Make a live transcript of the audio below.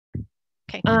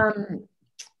Okay.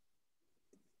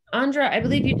 Andra, I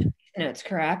believe you took these notes,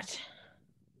 correct?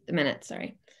 The minutes,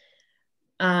 sorry.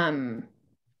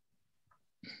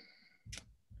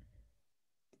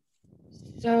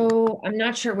 So I'm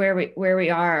not sure where we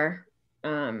are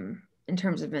in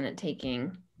terms of minute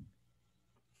taking.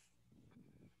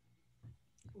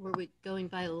 Were we going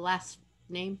by last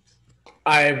names?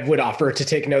 I would offer to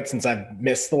take notes since I've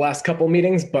missed the last couple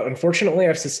meetings, but unfortunately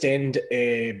I've sustained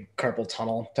a carpal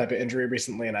tunnel type of injury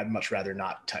recently, and I'd much rather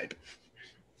not type.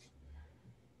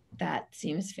 That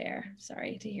seems fair.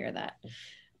 Sorry to hear that.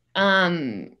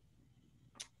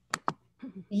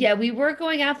 Yeah, we were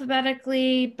going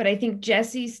alphabetically, but I think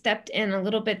Jesse stepped in a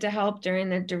little bit to help during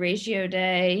the Duratio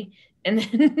day. And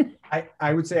then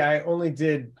I would say I only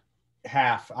did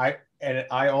half. I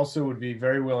also would be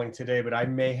very willing today, but I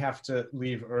may have to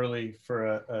leave early for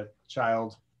a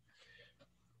child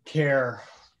care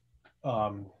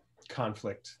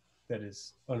conflict that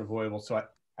is unavoidable. So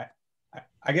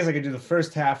I guess I could do the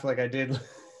first half like I did,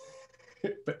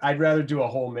 but I'd rather do a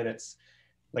whole minutes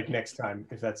like next time,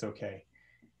 if that's okay.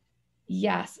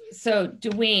 yes. So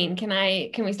Dwayne,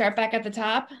 can we start back at the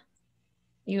top?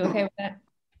 You okay with that?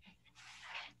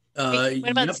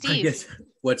 What about yep, Steve? I guess.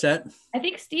 What's that? I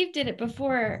think Steve did it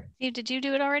before. Steve, did you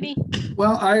do it already?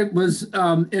 Well, I was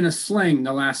in a sling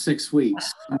the last 6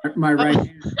 weeks. My right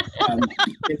hand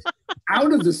it's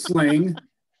out of the sling,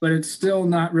 but it's still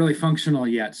not really functional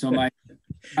yet. So I'm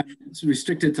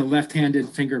restricted to left-handed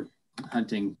finger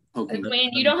hunting. Poking.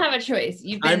 Dwayne, you don't have a choice.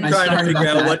 I'm trying to figure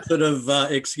out what sort of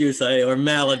excuse or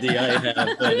malady I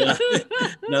have,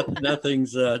 but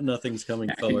nothing's coming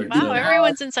forward. Wow, so.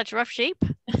 Everyone's in such rough shape.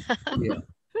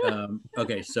 Yeah.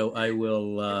 Okay, so I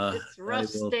will. It's rough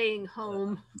staying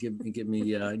home. Give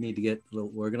me. I need to get a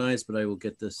little organized, but I will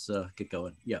get this get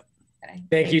going. Yeah. Okay.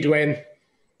 Thank you, Dwayne.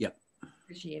 Yeah.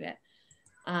 Appreciate it.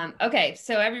 Okay,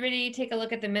 so everybody take a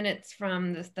look at the minutes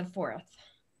from the 4th.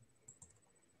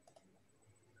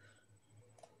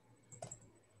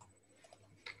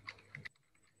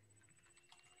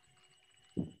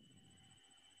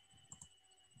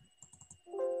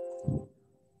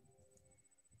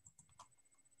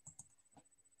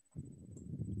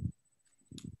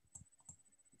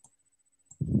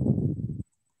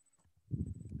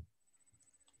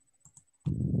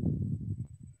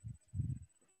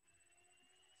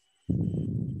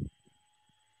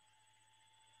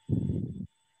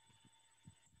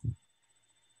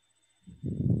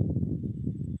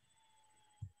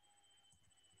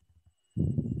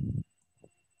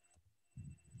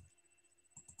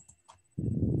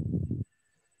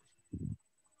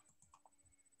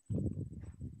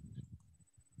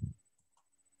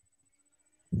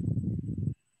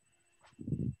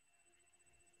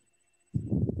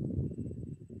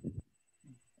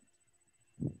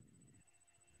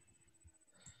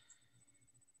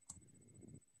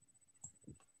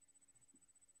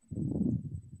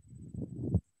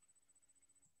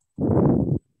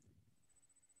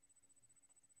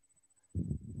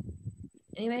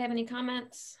 Anybody have any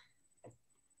comments?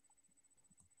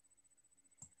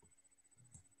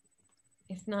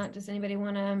 If not, does anybody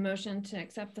want a motion to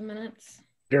accept the minutes?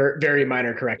 Very, very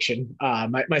minor correction.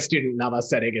 My student Nava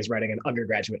Sedig is writing an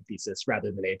undergraduate thesis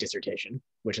rather than a dissertation,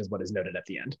 which is what is noted at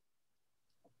the end.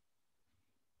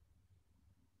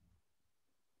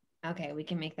 Okay, we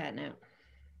can make that note.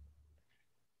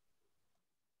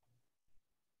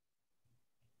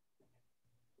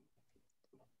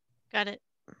 Got it.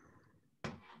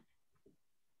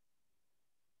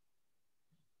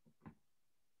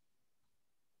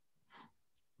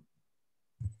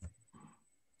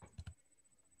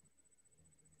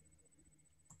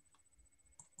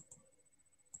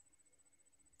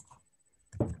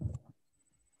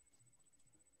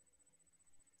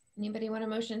 Anybody want a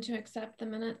motion to accept the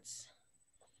minutes?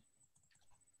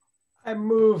 I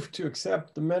move to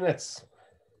accept the minutes.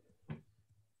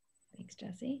 Thanks,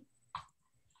 Jesse.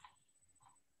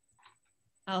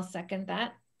 I'll second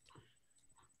that.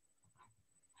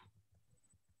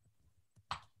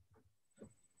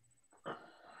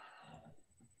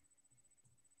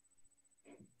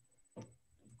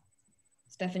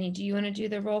 Stephanie, do you want to do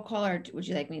the roll call or would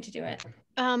you like me to do it?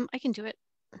 I can do it.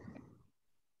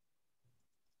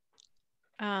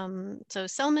 So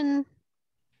Selman.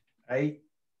 Aye.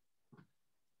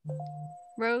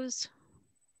 Rose.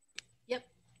 Yep.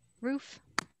 Roof.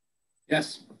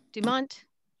 Yes. Dumont.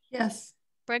 Yes.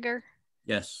 Breger.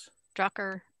 Yes.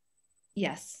 Drucker.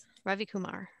 Yes. Ravi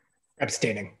Kumar.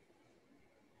 Abstaining.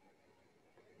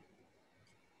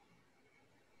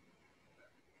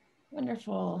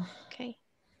 Wonderful. Okay.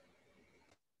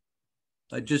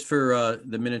 Just for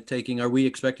the minute taking, are we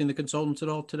expecting the consultants at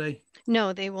all today?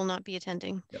 No, they will not be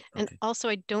attending. Yep, And okay. also,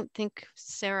 I don't think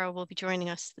Sarah will be joining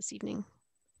us this evening.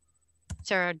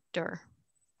 Sarah Durr.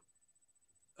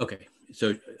 Okay,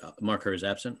 so mark her as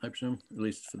absent, I presume, at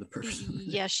least for the purpose.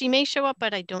 Yeah, she may show up,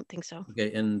 but I don't think so.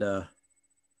 Okay, and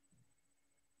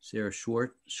Sarah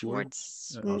Schwartz.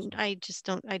 Schwartz. Awesome. I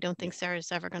don't think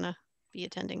Sarah's ever gonna be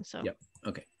attending. So. Yep.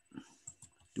 Okay.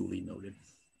 Duly noted.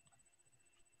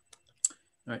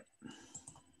 All right.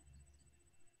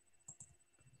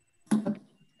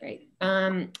 Great.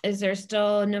 Is there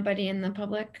still nobody in the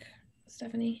public,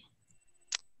 Stephanie?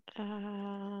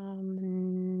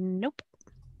 Nope.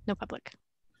 No public.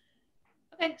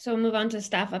 Okay, so we'll move on to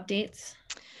staff updates.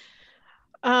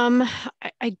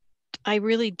 I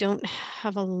really don't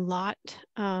have a lot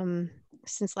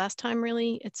since last time.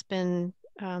 Really, it's been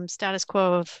status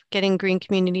quo of getting green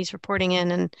communities reporting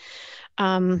in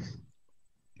and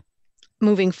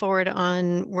moving forward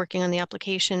on working on the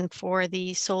application for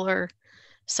the solar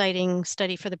siting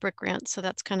study for the BRIC grant. So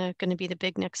that's kind of going to be the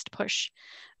big next push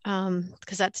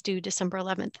because that's due December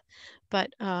 11th.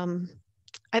 But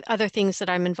other things that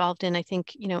I'm involved in, I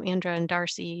think, Andra and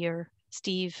Darcy or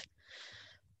Steve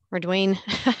or Dwayne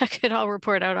could all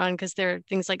report out on, because there are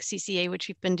things like CCA, which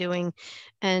we've been doing,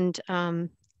 and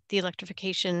the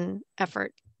electrification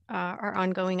effort are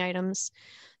ongoing items.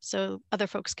 So other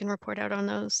folks can report out on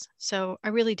those. So I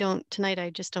really don't, tonight, I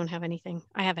just don't have anything.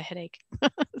 I have a headache.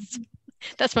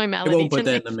 That's my malady. I won't put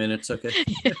tonight. that in the minutes, okay?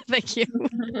 Yeah, thank you.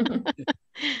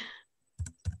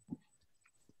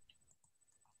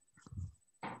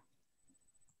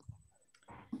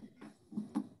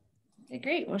 Okay,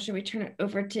 great. Well, should we turn it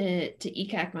over to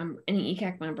ECAC member, any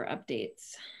ECAC member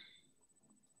updates?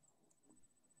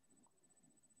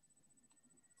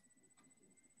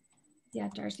 Yeah,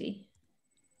 Darcy.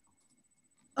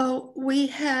 Oh, we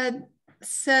had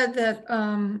said that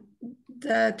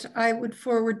that I would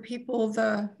forward people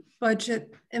the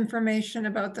budget information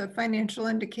about the financial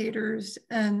indicators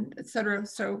and et cetera.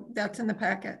 So that's in the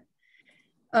packet.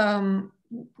 The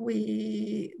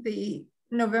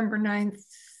November 9th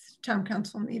town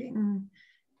council meeting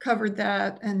covered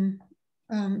that and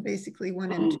basically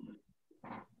went into,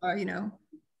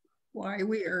 why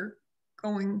we are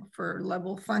going for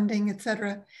level funding, et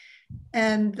cetera.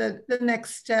 And the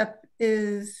next step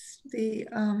is the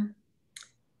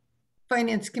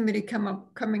finance committee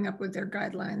coming up with their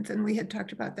guidelines. And we had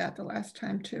talked about that the last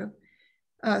time too.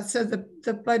 So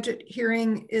the budget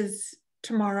hearing is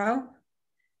tomorrow.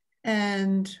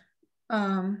 And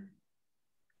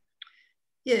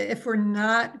yeah, if we're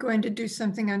not going to do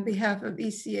something on behalf of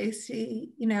ECAC,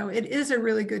 it is a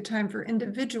really good time for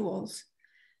individuals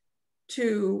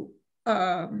to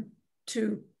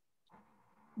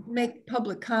make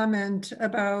public comment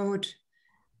about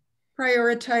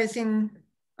prioritizing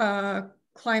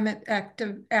climate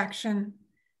action,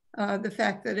 the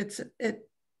fact that it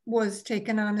was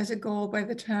taken on as a goal by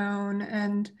the town,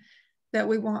 and that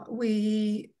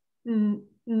we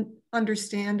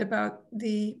understand about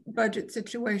the budget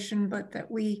situation, but that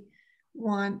we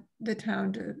want the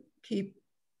town to keep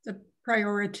the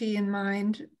priority in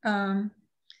mind.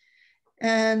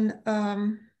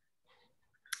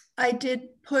 I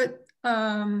did put,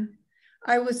 I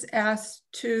was asked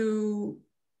to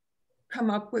come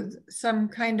up with some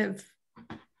kind of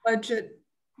budget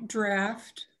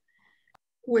draft,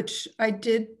 which I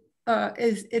did,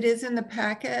 it is in the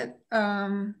packet.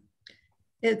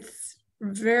 It's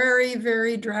very,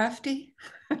 very drafty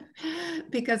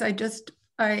because I just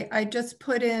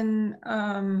put in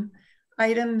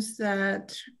items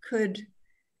that could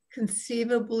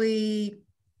conceivably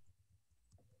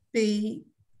be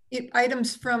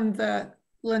items from the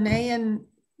Linnaean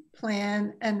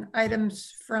plan and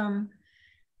items from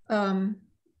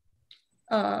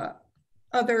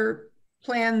other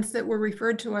plans that were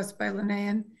referred to us by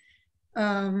Linnaean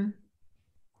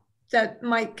that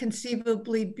might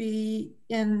conceivably be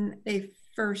in a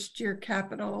first-year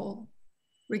capital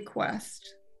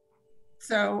request.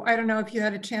 So I don't know if you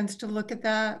had a chance to look at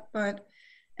that,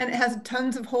 and it has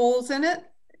tons of holes in it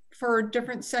for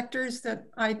different sectors that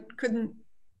I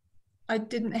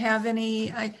didn't have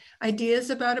any ideas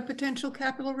about a potential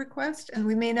capital request, and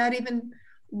we may not even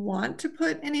want to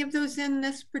put any of those in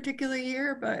this particular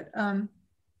year, but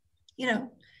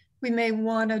we may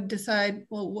want to decide,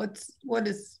 well, what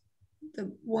is the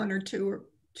one or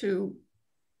two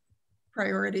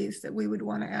priorities that we would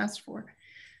want to ask for.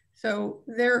 So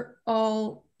they're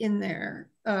all in there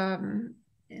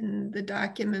in the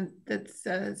document that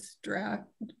says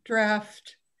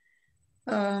draft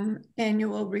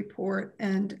annual report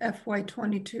and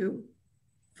FY22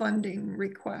 funding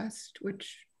request,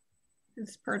 which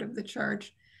is part of the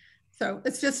charge. So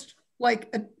it's just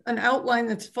like an outline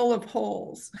that's full of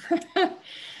holes.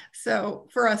 So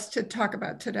for us to talk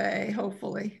about today,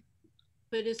 hopefully.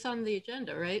 But it's on the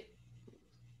agenda, right?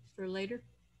 For later?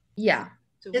 Yeah.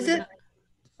 So Is we're it? not-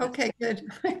 Okay, good.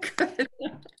 Good.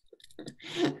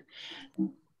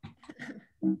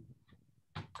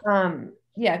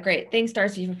 Yeah, great. Thanks,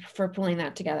 Darcy, for pulling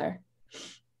that together.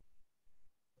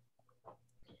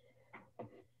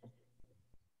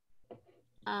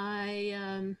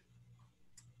 I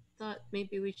thought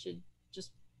maybe we should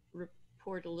just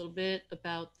report a little bit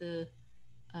about the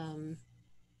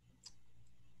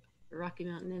Rocky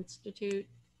Mountain Institute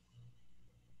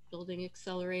Building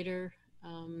Accelerator.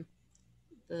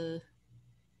 The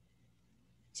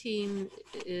team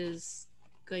is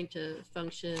going to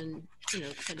function, kind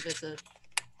of as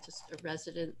just a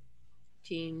resident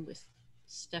team with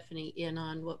Stephanie in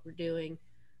on what we're doing.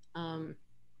 And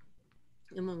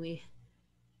when we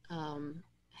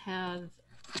have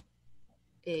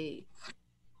a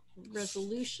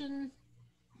resolution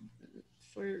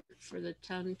for the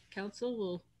town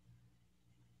council,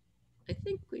 I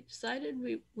think we decided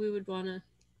we would want to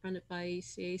run it by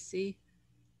ECAC,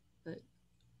 but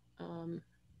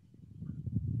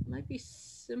might be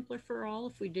simpler for all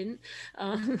if we didn't.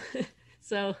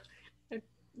 So I'd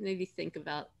maybe think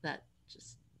about that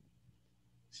just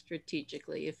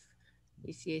strategically, if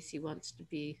ECAC wants to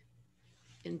be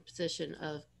in position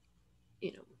of,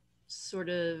 sort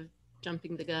of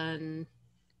jumping the gun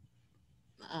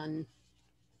on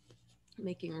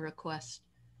making a request.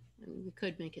 And we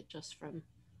could make it just from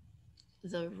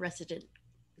the resident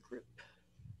group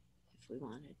if we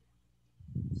wanted.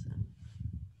 So,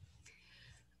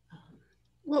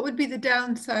 What would be the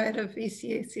downside of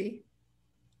ECAC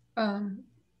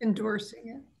endorsing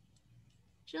it?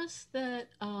 just that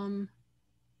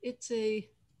it's a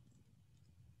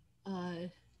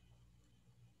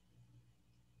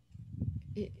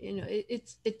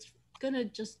it's gonna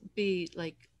just be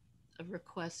like a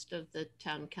request of the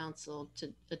town council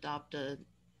to adopt a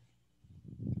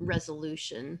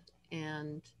resolution,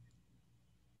 and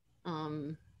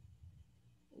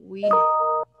we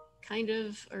kind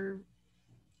of are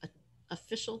an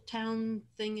official town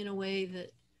thing in a way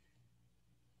that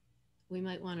we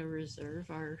might want to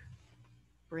reserve our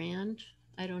brand.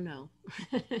 I don't know.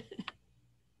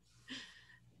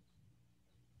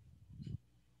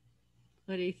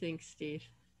 What do you think, Steve?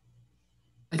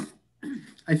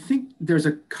 I think there's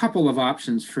a couple of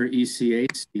options for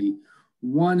ECAC.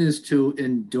 One is to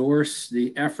endorse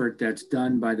the effort that's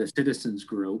done by the citizens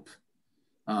group.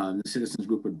 The citizens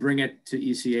group would bring it to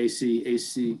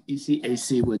ECAC.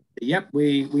 ECAC would, yep,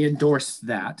 we endorse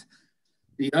that.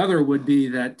 The other would be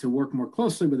that to work more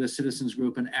closely with the citizens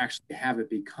group and actually have it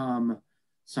become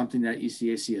something that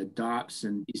ECAC adopts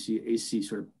and ECAC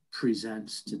sort of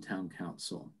presents to town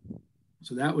council.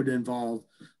 So that would involve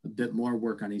a bit more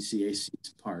work on ECAC's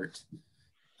part.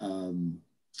 But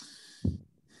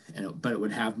it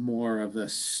would have more of a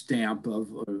stamp of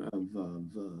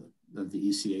the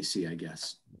ECAC, I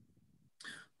guess.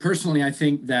 Personally, I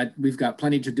think that we've got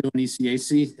plenty to do in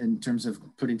ECAC in terms of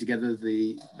putting together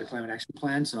the climate action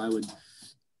plan. So I would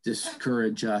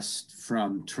discourage us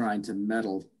from trying to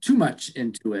meddle too much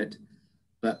into it,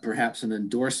 but perhaps an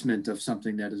endorsement of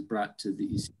something that is brought to the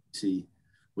ECAC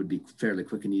would be fairly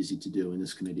quick and easy to do in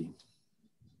this committee.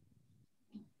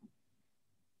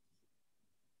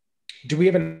 Do we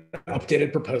have an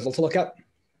updated proposal to look up?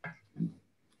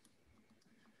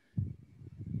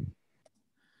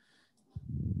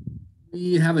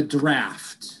 We have a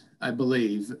draft, I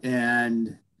believe,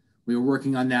 and we were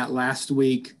working on that last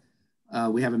week.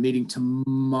 We have a meeting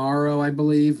tomorrow, I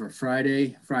believe, or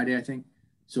Friday, I think.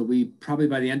 So we probably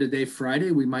by the end of the day,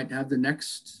 Friday, we might have the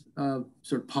next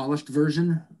sort of polished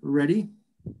version ready.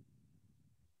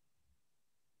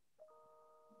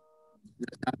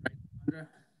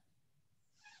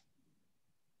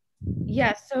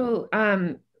 Yeah, so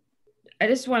I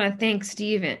just want to thank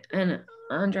Steve and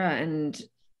Andra and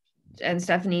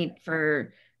Stephanie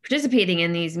for participating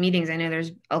in these meetings. I know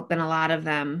there's been a lot of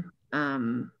them.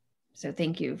 So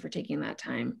thank you for taking that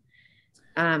time.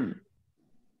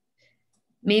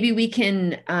 Maybe we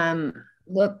can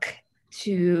look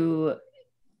to,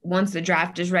 once the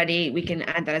draft is ready, we can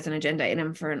add that as an agenda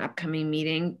item for an upcoming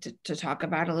meeting to talk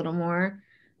about a little more.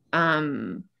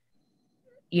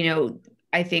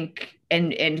 I think,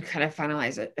 and kind of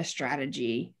finalize a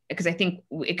strategy, because I think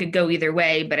it could go either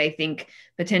way, but I think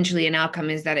potentially an outcome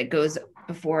is that it goes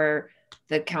before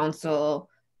the council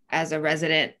as a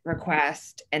resident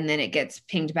request, and then it gets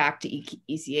pinged back to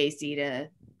ECAC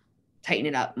tighten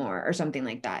it up more or something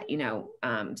like that,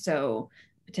 so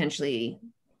potentially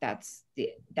that's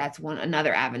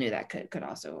another avenue that could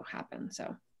also happen.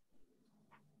 So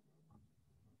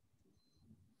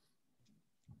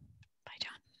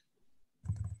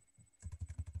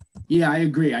Yeah, I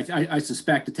agree. I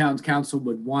suspect the town council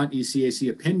would want ECAC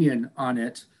opinion on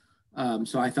it.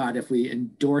 So I thought if we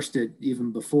endorsed it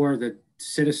even before the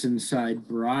citizen side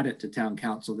brought it to town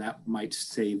council, that might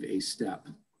save a step.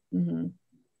 mm-hmm.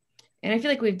 And I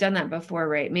feel like we've done that before,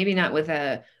 right? Maybe not with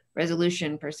a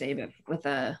resolution per se, but with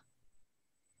a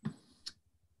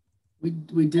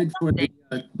we did for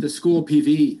the school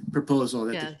PV proposal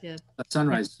that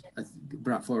Sunrise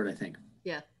brought forward, I think.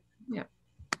 Yeah.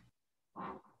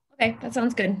 Okay, that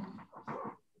sounds good.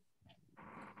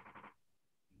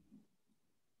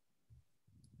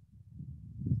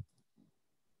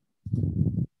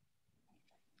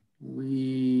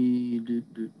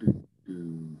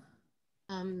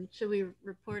 Should we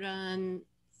report on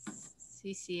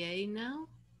CCA now?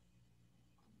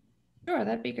 Sure,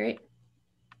 that'd be great.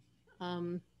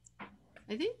 I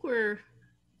think we're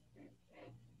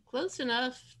close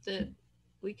enough that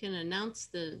we can announce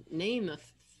the name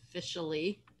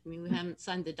officially. I mean, we haven't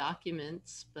signed the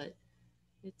documents, but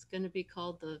it's going to be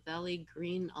called the Valley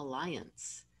Green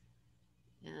Alliance.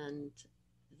 And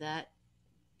that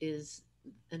is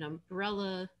an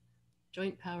umbrella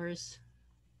joint powers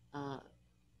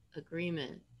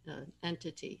agreement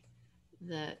entity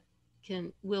that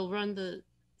will run the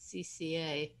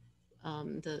CCA,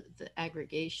 the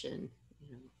aggregation,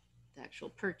 the actual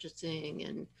purchasing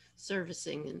and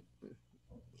servicing and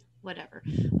whatever.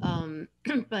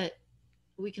 But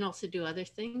we can also do other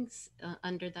things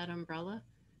under that umbrella.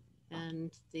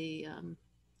 And the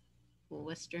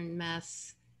Western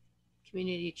Mass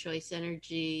Community Choice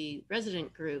Energy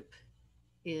Resident Group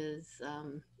is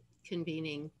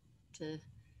convening to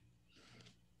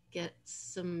get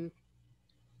some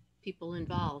people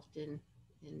involved in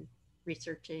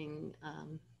researching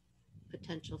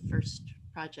potential first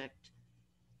project.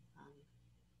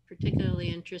 Particularly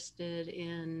interested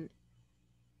in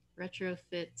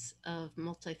retrofits of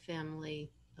multifamily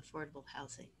affordable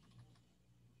housing.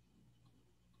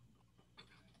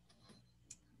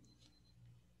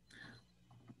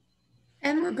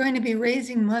 And we're going to be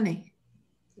raising money,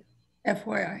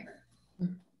 FYI.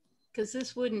 Because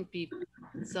this wouldn't be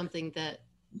something that,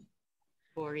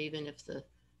 or even if the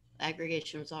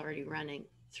aggregation was already running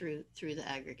through the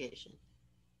aggregation.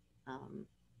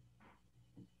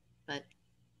 But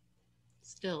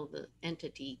still the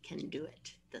entity can do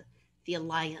it. The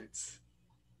alliance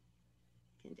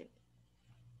can do it.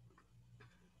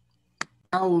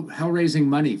 How raising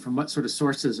money, from what sort of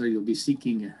sources are you be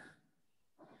seeking?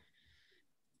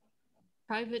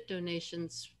 Private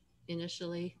donations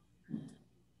initially.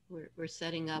 We're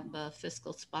setting up a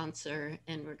fiscal sponsor,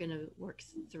 and we're going to work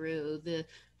through the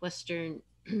Western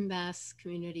Mass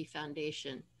Community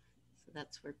Foundation. So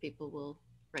that's where people will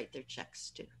write their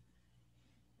checks to.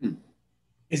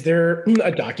 Is there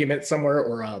a document somewhere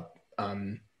or a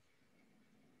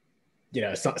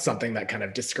something that kind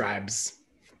of describes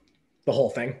the whole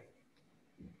thing?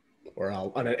 Or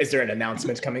is there an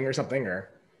announcement coming or something?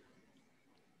 Or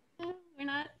we're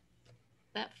not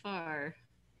that far.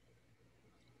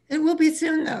 It will be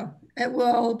soon, though. It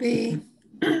will be,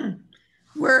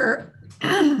 we're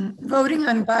voting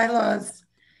on bylaws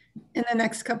in the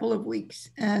next couple of weeks,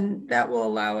 and that will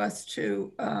allow us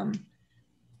to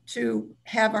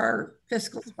have our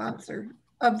fiscal sponsor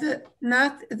of this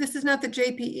is not the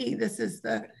JPE, this is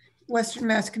the Western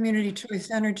Mass Community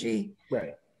Choice Energy.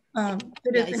 Right. I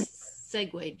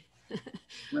segued.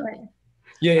 Right.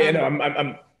 Yeah,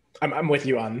 no, I'm with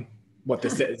you on what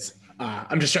this is.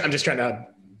 I'm just trying to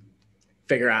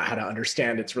figure out how to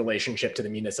understand its relationship to the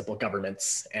municipal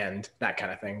governments and that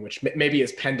kind of thing, which maybe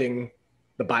is pending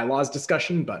the bylaws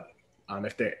discussion, but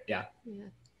if they're, yeah,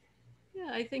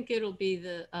 I think it'll be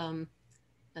a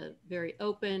very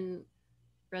open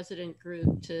resident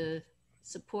group to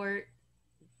support,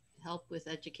 help with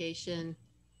education.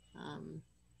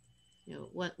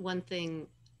 One thing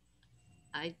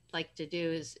I'd like to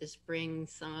do is bring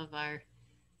some of our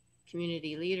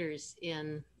community leaders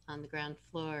in on the ground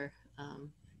floor.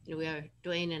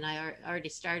 Dwayne and I already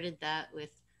started that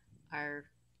with our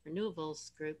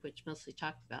renewables group, which mostly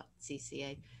talked about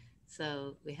CCA.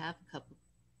 So we have a couple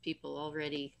people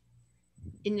already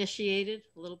initiated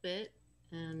a little bit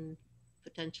and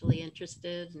potentially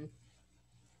interested. And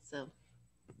so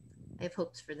I have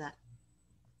hopes for that.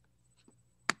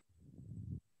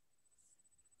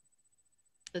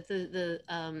 But the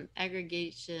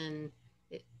aggregation,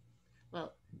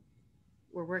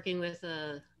 we're working with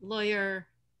a lawyer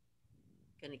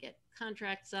going to get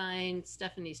contract signed.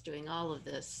 Stephanie's doing all of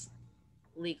this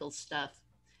legal stuff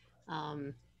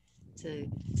to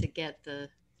get the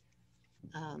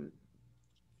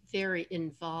very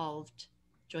involved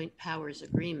joint powers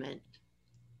agreement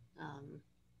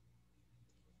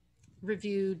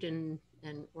reviewed and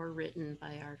or written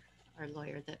by our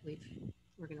lawyer that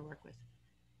we're going to work with.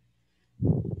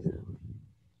 So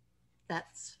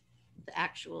that's the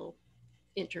actual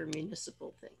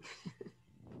intermunicipal thing.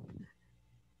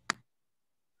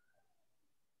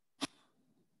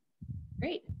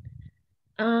 Great.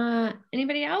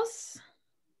 Anybody else?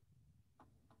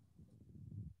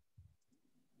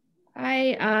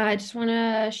 I just want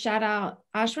to shout out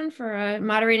Ashwin for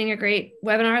moderating a great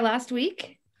webinar last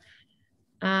week.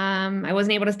 I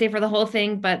wasn't able to stay for the whole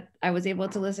thing, but I was able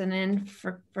to listen in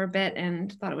for a bit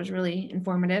and thought it was really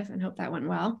informative and hope that went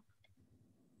well.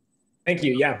 Thank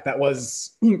you. Yeah, that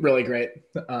was really great.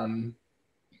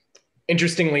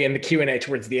 Interestingly, in the Q&A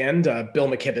towards the end, Bill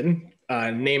McKibben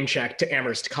name-checked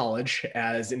Amherst College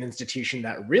as an institution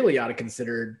that really ought to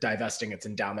consider divesting its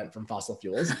endowment from fossil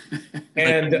fuels.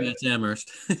 And UMass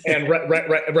Amherst. And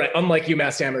right. Unlike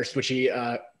UMass Amherst, which he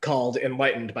called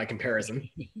enlightened by comparison.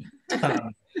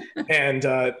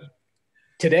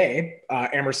 Today,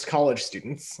 Amherst College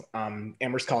students,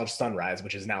 Amherst College Sunrise,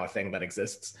 which is now a thing that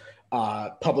exists,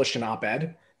 published an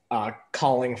op-ed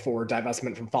calling for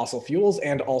divestment from fossil fuels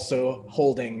and also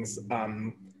holdings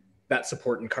that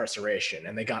support incarceration.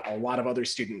 And they got a lot of other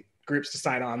student groups to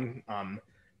sign on.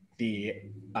 The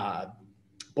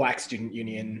Black Student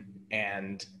Union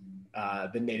and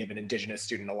the Native and Indigenous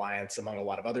Student Alliance, among a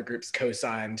lot of other groups,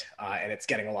 co-signed, and it's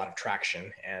getting a lot of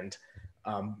traction. And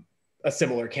a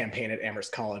similar campaign at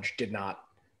Amherst College did not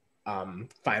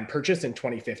find purchase in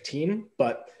 2015,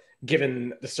 but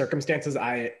given the circumstances,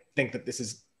 I think that this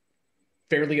is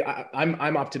fairly.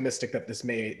 I'm optimistic that this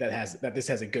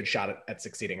has a good shot at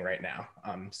succeeding right now.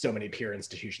 So many peer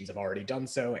institutions have already done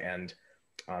so, and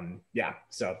yeah,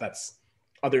 so that's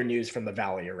other news from the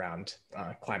Valley around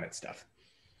climate stuff.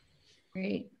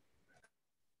 Great.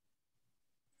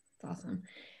 That's awesome.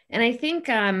 And I think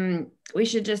we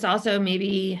should just also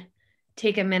maybe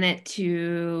take a minute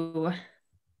to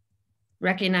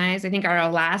recognize, I think our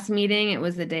last meeting, it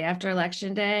was the day after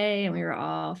Election Day, and we were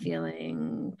all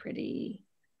feeling pretty,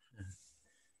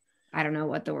 I don't know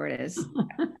what the word is.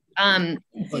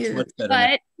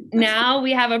 But now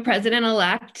we have a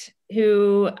president-elect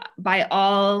who, by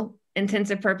all intents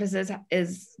and purposes,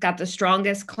 is got the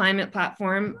strongest climate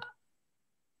platform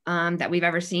that we've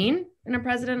ever seen in a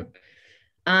president,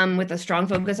 with a strong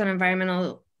focus on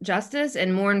environmental justice,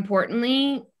 and more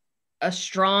importantly, a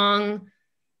strong,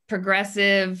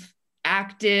 progressive,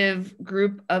 active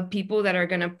group of people that are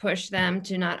going to push them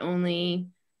to not only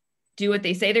do what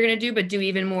they say they're going to do, but do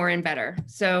even more and better.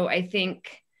 So I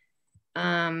think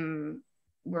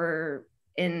we're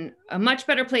in a much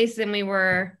better place than we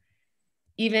were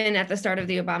even at the start of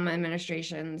the Obama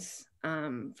administration's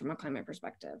from a climate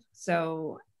perspective.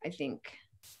 So I think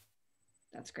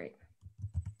that's great.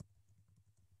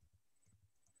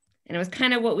 And it was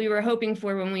kind of what we were hoping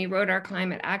for when we wrote our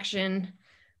climate action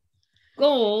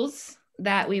goals,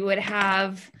 that we would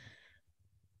have,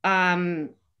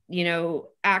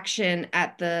 action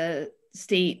at the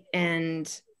state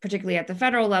and particularly at the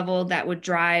federal level that would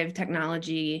drive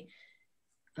technology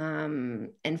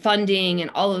and funding and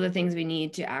all of the things we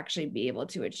need to actually be able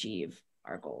to achieve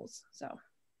our goals. So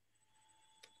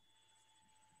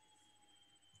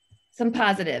some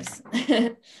positives.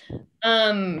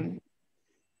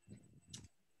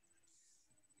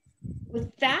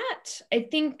 With that, I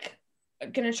think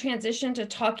I'm going to transition to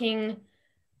talking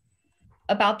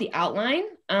about the outline.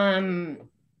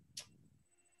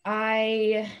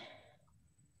 I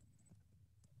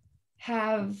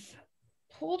have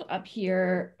pulled up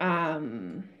here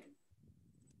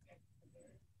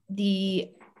the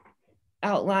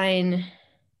outline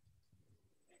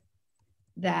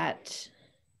that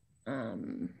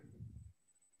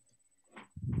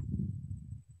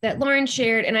that Lauren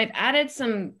shared, and I've added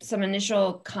some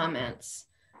initial comments.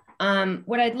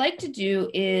 What I'd like to do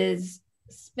is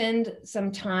spend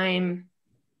some time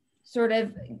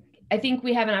I think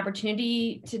we have an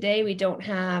opportunity today. We don't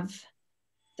have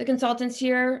the consultants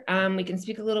here. We can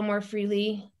speak a little more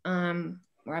freely. We're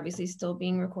obviously still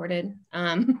being recorded.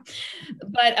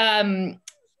 But on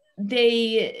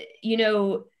the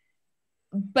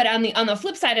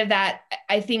flip side of that,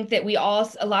 I think that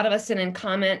a lot of us sent in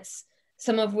comments,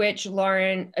 some of which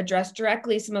Lauren addressed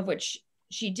directly, some of which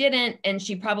she didn't, and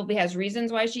she probably has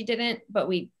reasons why she didn't, but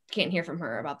we can't hear from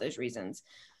her about those reasons.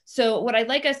 So what I'd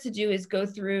like us to do is go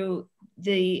through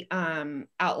the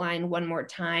outline one more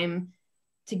time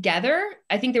together.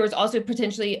 I think there was also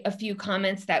potentially a few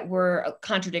comments that were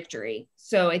contradictory.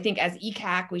 So I think as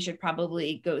ECAC, we should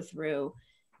probably go through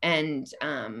and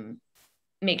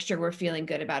make sure we're feeling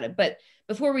good about it. But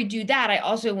before we do that, I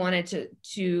also wanted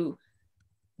to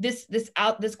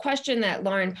this question that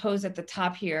Lauren posed at the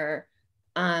top here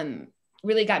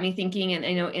really got me thinking. And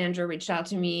I know Andrew reached out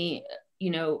to me,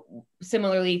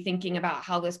 similarly thinking about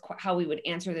how we would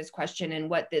answer this question and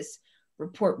what this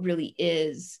report really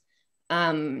is.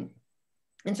 And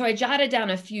so I jotted down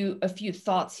a few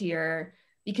thoughts here,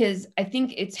 because I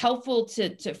think it's helpful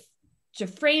to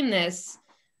frame this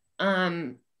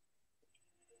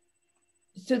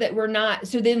so that we're not,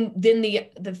 so then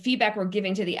the feedback we're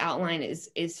giving to the outline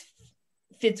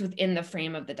fits within the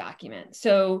frame of the document.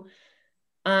 So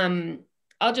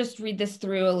I'll just read this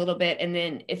through a little bit, and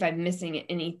then if I'm missing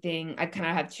anything, I kind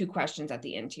of have two questions at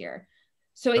the end here.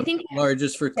 So I think, Laura,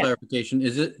 just for clarification,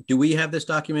 do we have this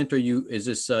document, or is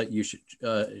this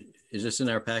in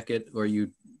our packet, or are you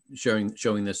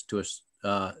showing this to us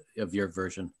of your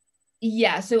version?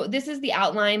 Yeah, so this is the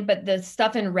outline, but the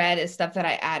stuff in red is stuff that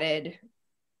I added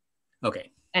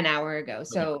an hour ago.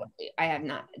 So okay. I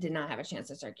did not have a chance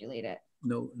to circulate it.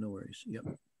 No worries. Yep.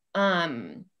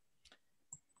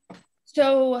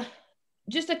 So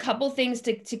just a couple things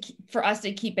for us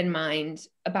to keep in mind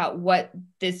about what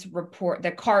this report,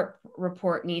 the CARP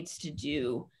report, needs to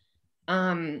do.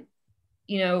 In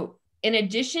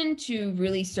addition to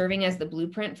really serving as the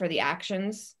blueprint for the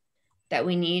actions that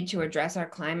we need to address our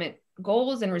climate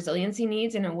goals and resiliency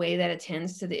needs in a way that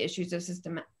attends to the issues of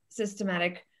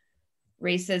systematic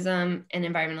racism and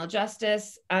environmental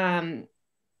justice,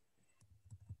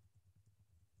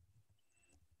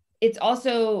 it's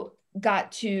also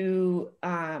got to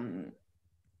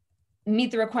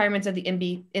meet the requirements of the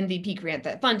MVP grant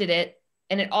that funded it.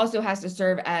 And it also has to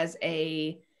serve as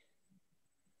a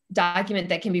document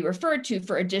that can be referred to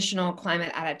for additional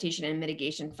climate adaptation and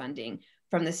mitigation funding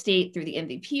from the state through the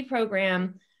MVP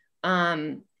program,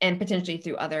 and potentially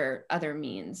through other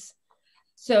means.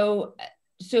 So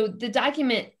the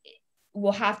document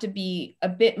will have to be a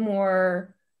bit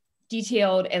more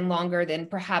detailed and longer than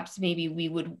perhaps maybe we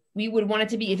would want it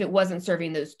to be if it wasn't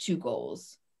serving those two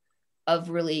goals of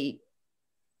really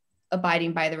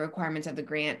abiding by the requirements of the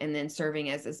grant and then serving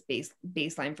as this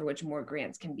baseline for which more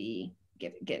grants can be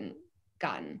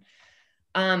gotten.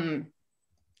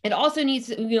 It also needs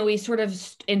to, we sort of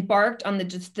embarked on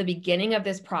just the beginning of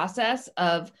this process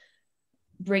of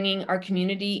bringing our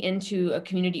community into a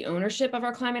community ownership of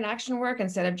our climate action work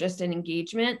instead of just an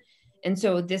engagement. And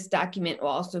so this document will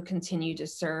also continue to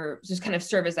serve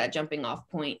as that jumping off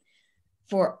point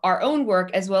for our own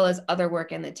work as well as other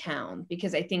work in the town,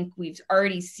 because I think we've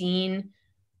already seen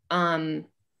the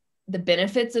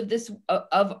benefits of this,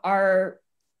 of our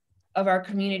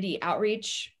community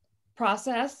outreach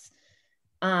process,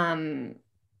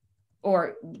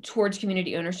 or towards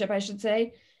community ownership, I should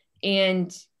say.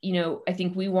 And, I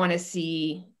think we want to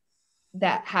see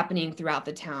that happening throughout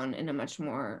the town in a much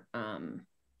more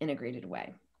integrated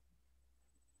way.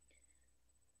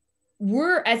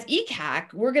 As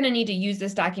ECAC, we're going to need to use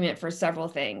this document for several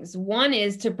things. One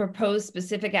is to propose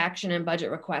specific action and budget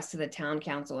requests to the town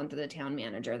council and to the town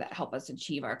manager that help us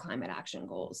achieve our climate action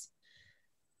goals.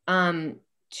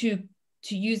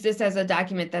 To use this as a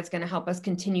document that's going to help us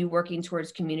continue working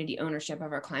towards community ownership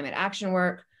of our climate action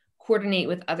work, coordinate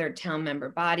with other town member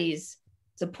bodies,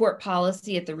 support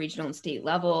policy at the regional and state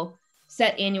level,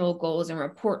 set annual goals and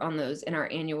report on those in our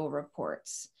annual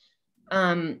reports.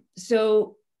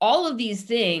 So all of these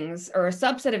things, or a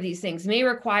subset of these things, may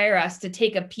require us to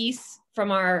take a piece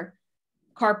from our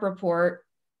CARP report.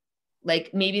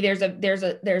 Like maybe there's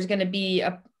going to be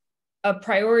a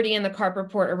priority in the CARP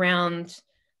report around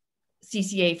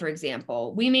CCA, for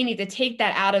example. We may need to take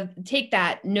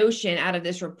that notion out of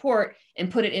this report and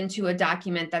put it into a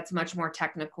document that's much more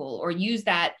technical, or use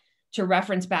that to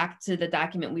reference back to the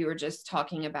document we were just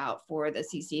talking about for the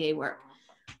CCA work.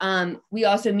 We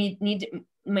also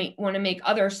might want to make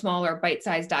other smaller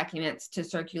bite-sized documents to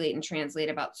circulate and translate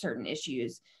about certain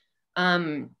issues.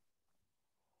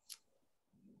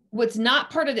 What's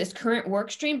not part of this current work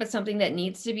stream, but something that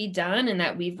needs to be done and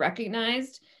that we've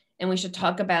recognized, and we should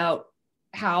talk about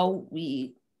how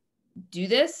we do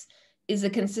this, is a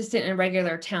consistent and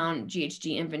regular town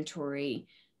GHG inventory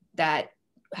that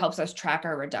helps us track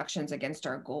our reductions against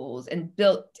our goals. And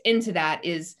built into that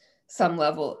is some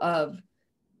level of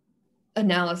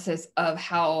analysis of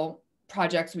how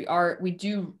projects we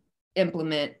do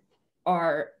implement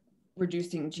are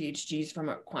reducing GHGs from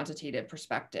a quantitative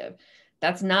perspective.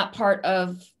 That's not part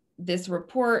of this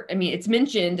report. I mean, it's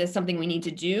mentioned as something we need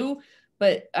to do,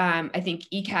 but I think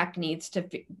ECAC needs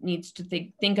to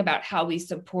think about how we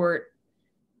support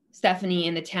Stephanie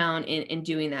and the town in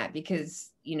doing that, because,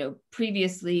 you know,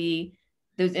 previously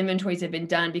those inventories have been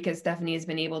done because Stephanie has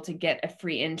been able to get a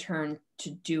free intern to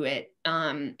do it.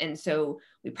 And so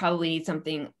we probably need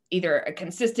something, either a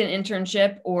consistent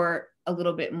internship or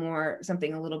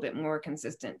something a little bit more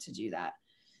consistent to do that.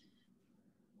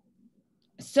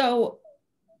 So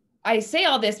I say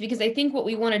all this because I think what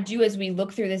we want to do as we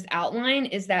look through this outline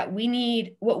is that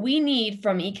what we need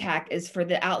from ECAC is for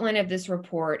the outline of this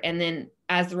report. And then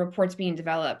as the report's being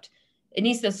developed, it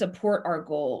needs to support our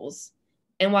goals.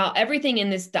 And while everything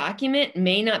in this document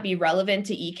may not be relevant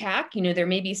to ECAC, you know, there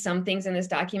may be some things in this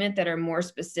document that are more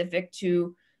specific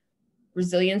to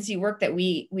resiliency work that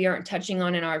we aren't touching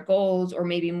on in our goals, or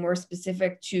maybe more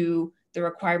specific to the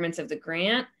requirements of the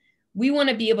grant. We want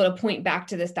to be able to point back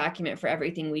to this document for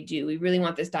everything we do. We really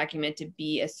want this document to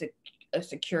be a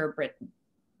secure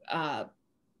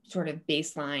sort of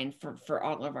baseline for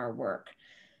all of our work.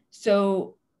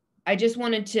 So I just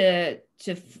wanted to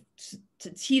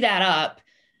tee that up,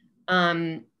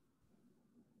 and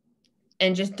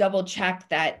just double check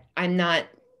that I'm not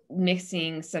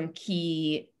mixing some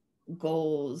key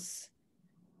goals.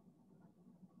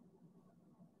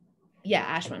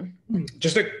 Yeah, Ashwin.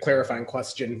 Just a clarifying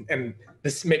question, and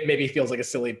this maybe feels like a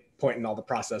silly point in all the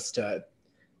process to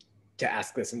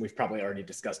ask this, and we've probably already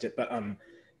discussed it, but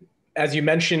as you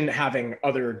mentioned, having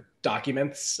other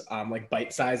documents, like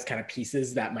bite-sized kind of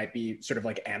pieces that might be sort of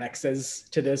like annexes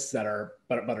to this that are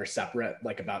but are separate,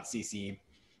 like about CCA,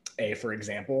 for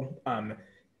example.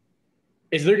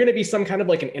 Is there going to be some kind of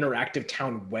like an interactive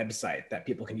town website that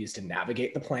people can use to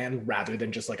navigate the plan rather than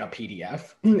just like a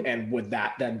PDF? And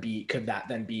could that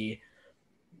then be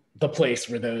the place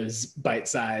where those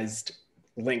bite-sized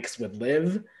links would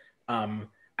live?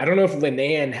 I don't know if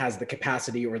Linnean has the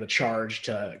capacity or the charge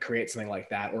to create something like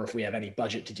that, or if we have any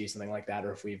budget to do something like that,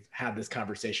 or if we've had this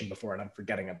conversation before and I'm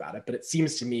forgetting about it. But it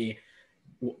seems to me,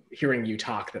 hearing you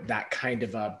talk, that kind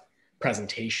of a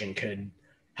presentation could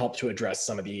help to address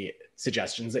some of the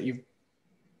suggestions that you've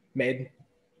made.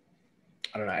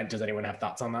 I don't know. Does anyone have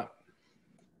thoughts on that?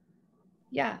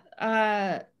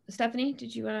 Yeah. Stephanie,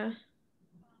 did you want to?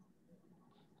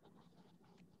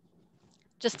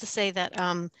 Just to say that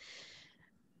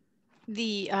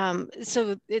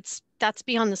so that's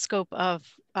beyond the scope of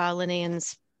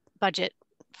Linnean's budget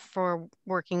for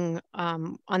working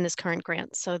on this current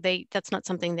grant. So that's not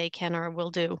something they can or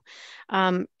will do.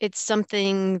 It's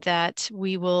something that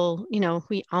we will, you know,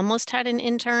 we almost had an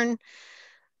intern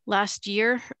last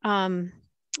year,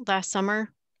 last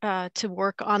summer, to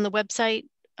work on the website.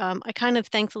 I kind of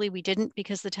thankfully we didn't,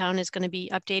 because the town is going to be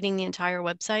updating the entire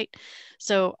website.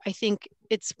 So I think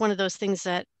it's one of those things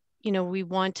that, you know, we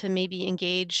want to maybe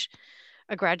engage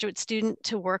a graduate student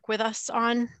to work with us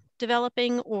on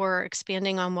developing or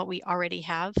expanding on what we already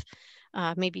have,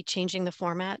 maybe changing the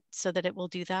format so that it will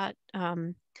do that.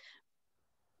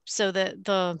 So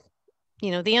the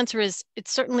answer is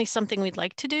it's certainly something we'd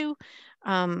like to do.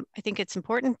 I think it's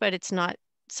important, but it's not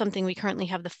something we currently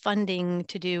have the funding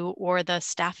to do or the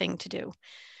staffing to do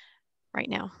right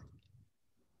now.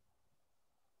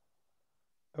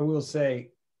 I will say,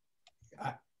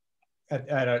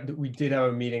 we did have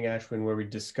a meeting, Ashwin, where we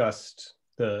discussed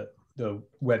the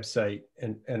website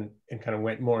and kind of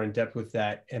went more in depth with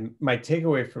that. And my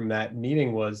takeaway from that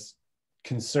meeting was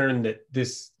concern that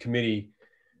this committee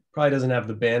probably doesn't have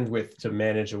the bandwidth to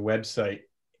manage a website.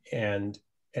 And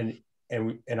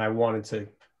I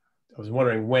was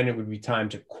wondering when it would be time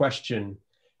to question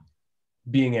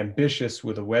being ambitious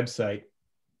with a website.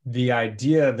 The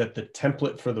idea that the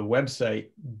template for the website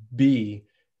be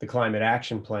the climate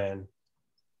action plan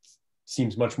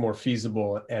seems much more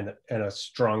feasible and a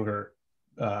stronger,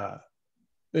 a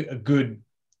good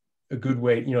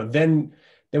way. You know, then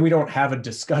we don't have a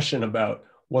discussion about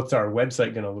what's our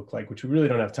website going to look like, which we really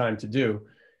don't have time to do.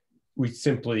 It's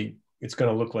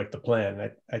going to look like the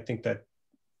plan. I think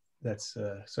that's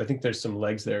so I think there's some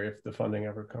legs there if the funding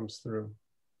ever comes through.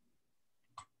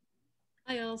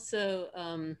 I also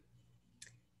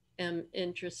am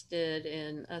interested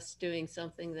in us doing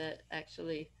something that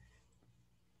actually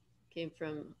came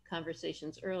from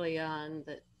conversations early on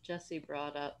that Jesse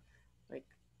brought up, like,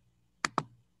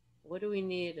 what do we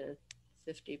need a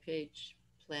 50-page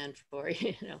plan for,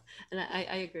 you know? And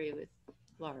I agree with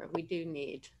Laura, we do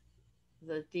need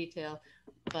the detail,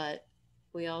 but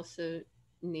we also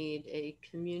need a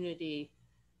community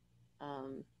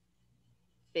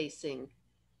facing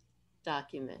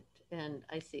document, and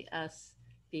I see us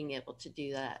being able to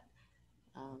do that.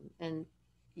 And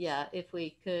yeah, if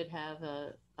we could have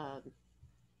a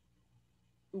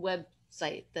web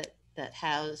site that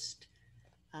housed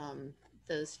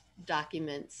those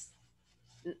documents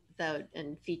that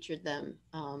and featured them,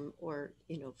 or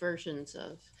versions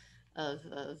of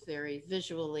a very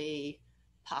visually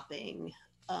popping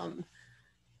kind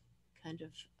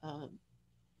of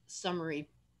summary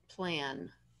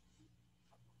plan,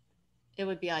 it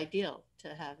would be ideal to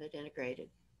have it integrated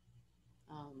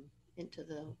into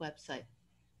the website.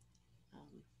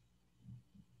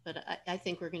 But I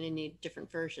think we're going to need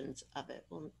different versions of it.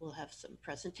 We'll have some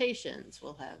presentations.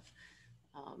 We'll have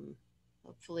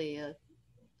hopefully a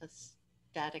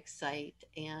static site,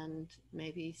 and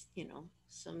maybe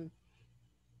some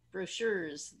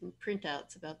brochures and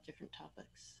printouts about different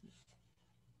topics.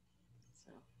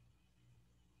 So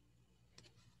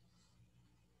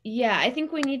yeah, I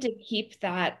think we need to keep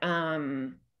that.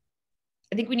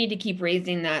 I think we need to keep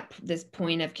raising this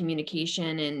point of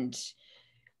communication,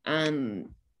 and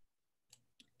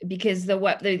because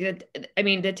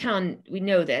the town, we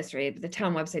know this, right? But the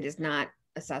town website is not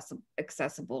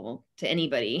accessible to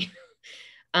anybody.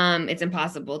 It's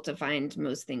impossible to find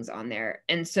most things on there.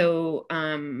 And so,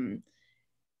 I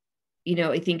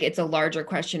think it's a larger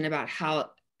question about how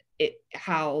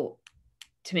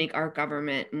to make our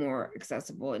government more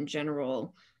accessible in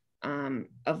general,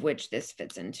 of which this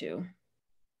fits into.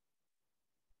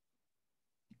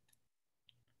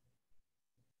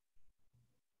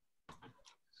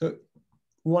 So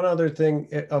one other thing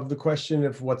of the question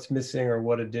of what's missing or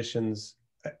what additions,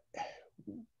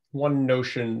 one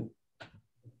notion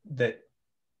that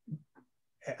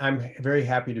I'm very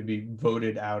happy to be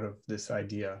voted out of this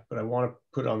idea, but I want to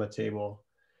put on the table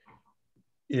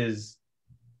is,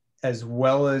 as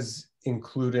well as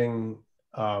including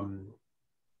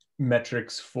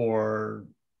metrics for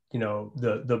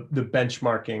the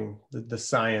benchmarking, the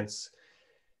science,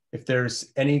 if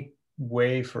there's any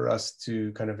way for us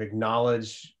to kind of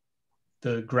acknowledge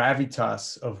the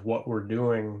gravitas of what we're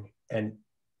doing, and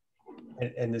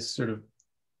this sort of,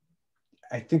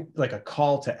 I think, like a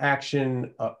call to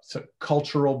action, so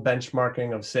cultural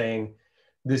benchmarking of saying,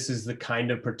 this is the kind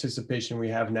of participation we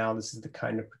have now, this is the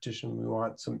kind of participation we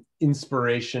want, some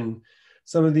inspiration,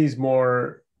 some of these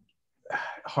more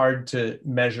hard to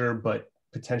measure but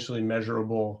potentially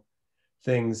measurable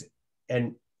things.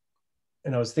 And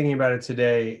I was thinking about it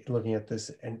today, looking at this,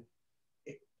 and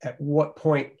at what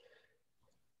point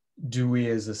do we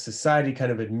as a society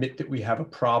kind of admit that we have a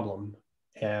problem,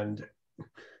 and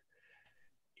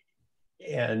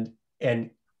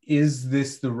is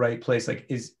this the right place? Like,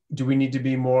 do we need to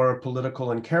be more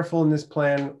political and careful in this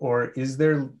plan, or is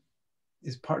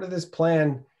part of this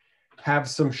plan have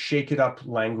some shake it up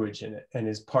language in it, and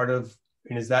is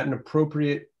that an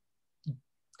appropriate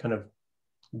kind of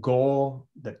goal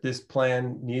that this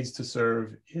plan needs to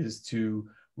serve, is to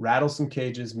rattle some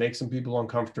cages, make some people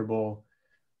uncomfortable,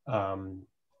 and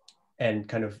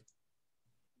kind of,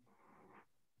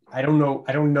 I don't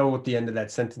know what the end of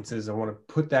that sentence is. I want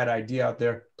to put that idea out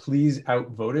there. Please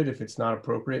outvote it if it's not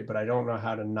appropriate, but I don't know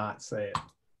how to not say it.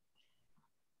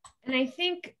 And I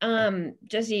think,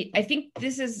 Jesse, I think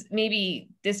this is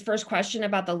maybe this first question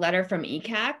about the letter from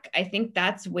ECAC. I think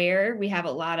that's where we have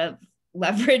a lot of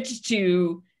leverage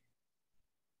to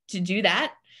do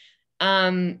that.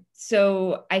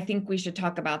 So I think we should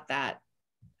talk about that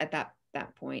at that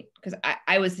point, because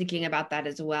I was thinking about that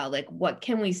as well. Like, what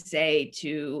can we say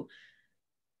to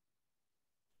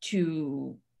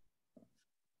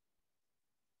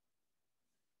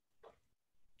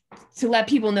let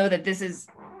people know that this is,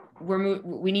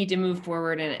 we need to move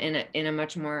forward in a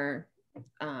much more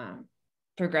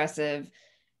progressive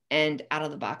and out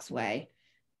of the box way.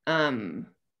 But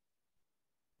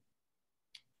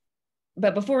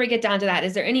before we get down to that,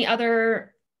 is there any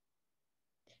other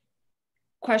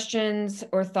questions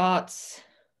or thoughts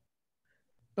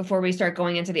before we start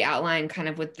going into the outline, kind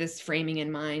of with this framing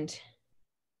in mind?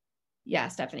 Yeah,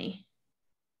 Stephanie.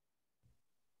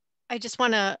 I just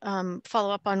want to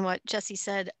follow up on what Jesse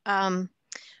said.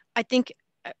 I think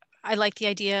I like the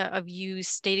idea of you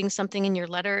stating something in your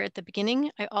letter at the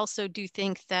beginning. I also do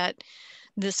think that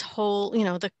this whole,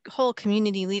 the whole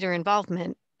community leader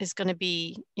involvement is going to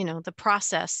be, the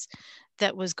process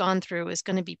that was gone through is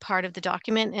going to be part of the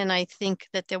document. And I think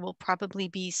that there will probably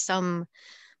be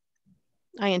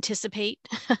I anticipate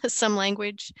some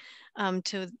language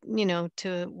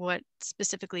to what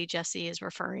specifically Jesse is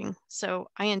referring. So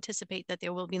I anticipate that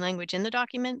there will be language in the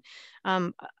document,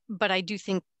 but I do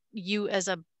think you as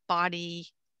a body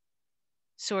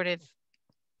sort of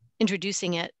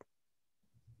introducing it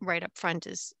right up front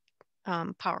is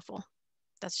powerful.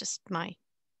 That's just my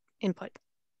input.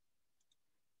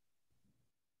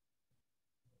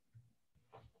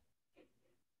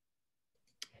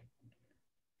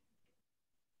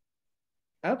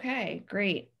 Okay,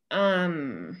 great.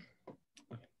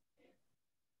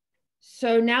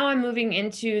 So now I'm moving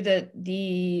into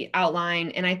the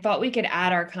outline, and I thought we could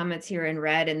add our comments here in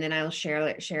red, and then I'll share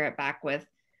it back with,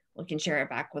 we can share it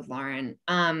back with Lauren.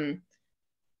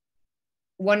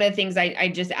 One of the things I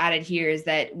just added here is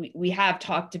that we have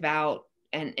talked about,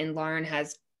 and Lauren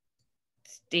has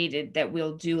stated that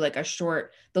we'll do like a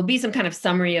short, there'll be some kind of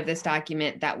summary of this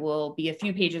document that will be a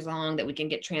few pages long that we can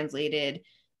get translated,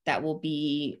 that will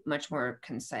be much more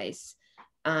concise.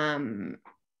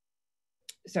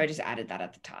 So I just added that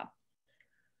at the top.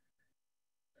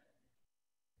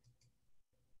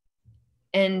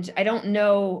 And I don't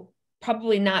know,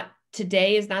 probably not,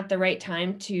 today is not the right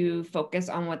time to focus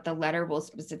on what the letter will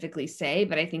specifically say,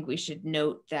 but I think we should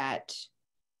note that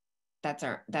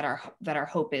our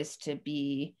hope is to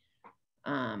be,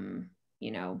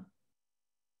 you know,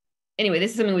 anyway,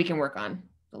 this is something we can work on,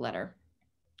 the letter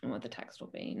and what the text will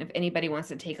be. And if anybody wants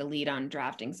to take a lead on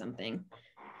drafting something.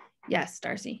 Yes,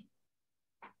 Darcy.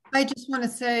 I just want to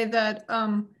say that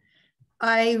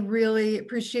I really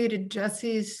appreciated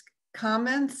Jesse's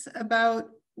comments about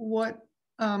what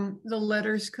the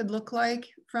letters could look like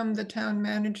from the town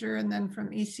manager and then from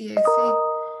ECAC,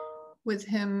 with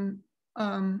him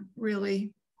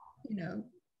really, you know,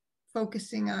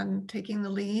 focusing on taking the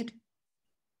lead.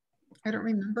 I don't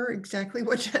remember exactly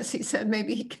what Jesse said.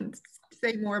 Maybe he can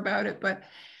say more about it, but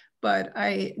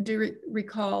I do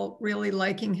recall really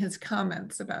liking his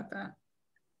comments about that.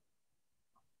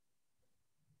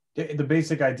 The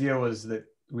basic idea was that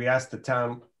we asked the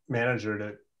town manager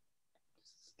to,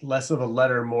 less of a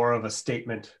letter, more of a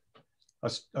statement,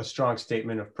 a strong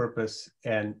statement of purpose.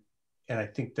 And I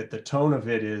think that the tone of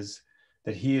it is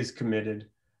that he is committed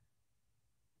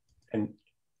and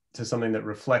to something that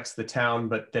reflects the town,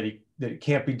 but that it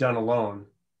can't be done alone.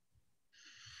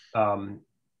 And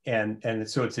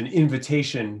so it's an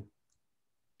invitation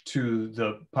to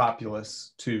the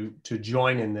populace to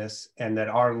join in this, and that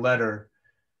our letter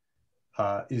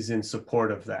is in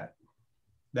support of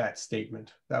that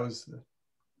statement. That's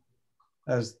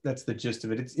the gist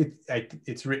of it.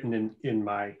 It's written in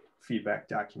my feedback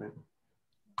document.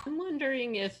 I'm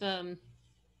wondering if well,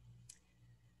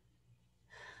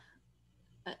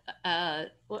 I'd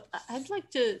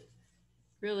like to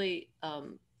really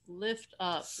lift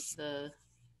up the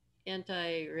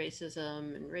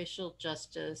anti-racism and racial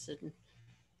justice, and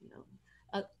you know,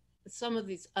 some of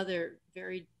these other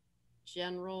very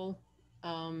general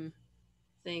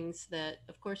things that,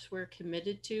 of course, we're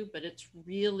committed to, but it's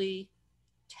really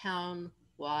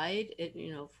town-wide.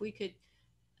 You know, if we could,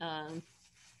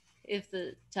 if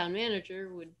the town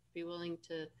manager would be willing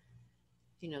to,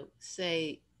 you know,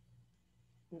 say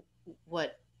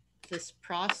what this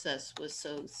process was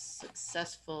so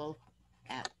successful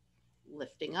at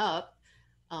lifting up,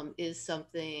 is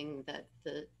something that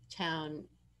the town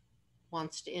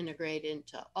wants to integrate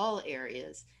into all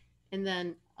areas, and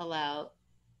then allow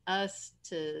us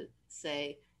to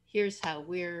say, here's how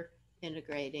we're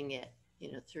integrating it,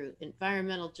 you know, through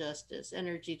environmental justice,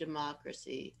 energy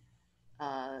democracy,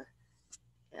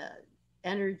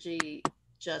 energy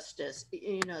justice,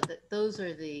 you know, that those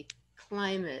are the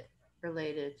climate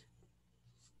related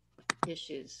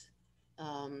issues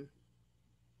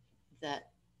that,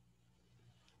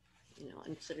 you know,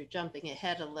 I'm sort of jumping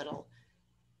ahead a little,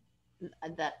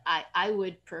 that I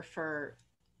would prefer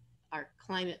our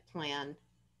climate plan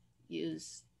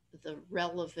use the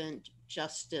relevant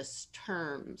justice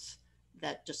terms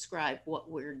that describe what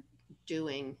we're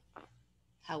doing,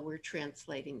 how we're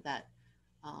translating that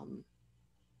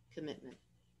commitment.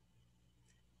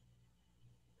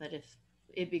 But if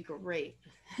it'd be great,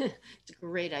 it's a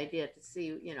great idea to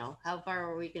see, you know, how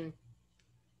far are we can,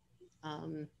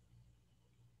 how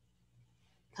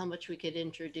much we could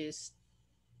introduce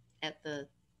at the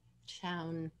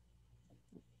town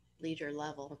leader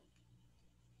level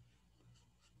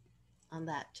on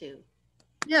that too.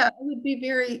 Yeah, it would be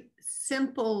very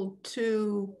simple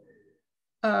to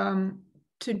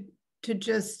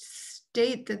just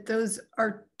state that those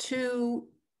are two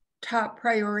top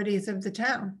priorities of the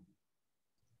town: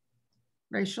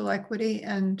 racial equity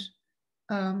and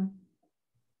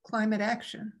climate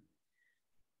action.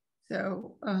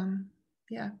 So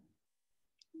yeah,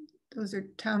 those are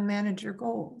town manager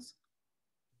goals.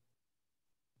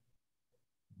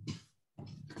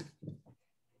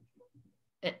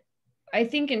 I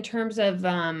think in terms of,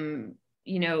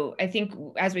 you know, I think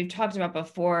as we've talked about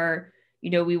before, you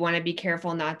know, we want to be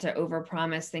careful not to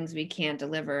overpromise things we can't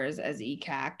deliver as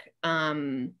ECAC.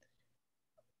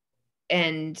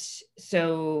 And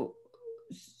so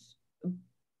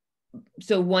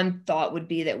one thought would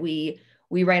be that we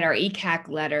we write our ECAC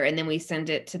letter and then we send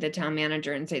it to the town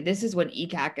manager and say, this is what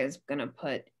ECAC is going to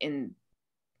put in.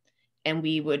 And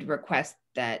we would request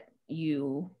that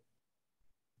you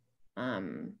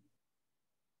and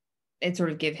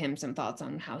sort of give him some thoughts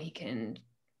on how he can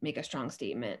make a strong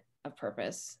statement of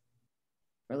purpose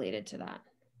related to that.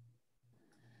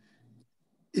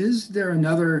 Is there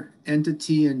another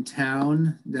entity in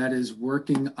town that is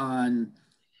working on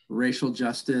racial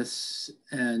justice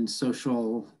and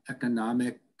social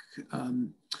economic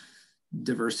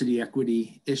diversity,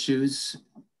 equity issues?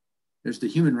 There's the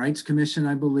Human Rights Commission,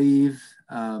 I believe.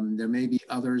 There may be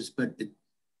others, but it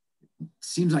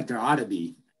seems like there ought to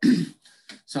be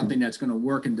something that's going to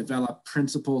work and develop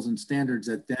principles and standards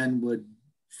that then would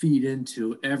feed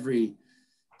into every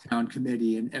town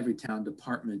committee and every town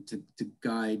department to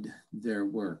guide their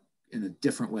work in a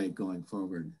different way going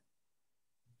forward.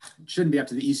 It shouldn't be up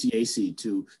to the ECAC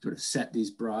to sort of set these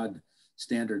broad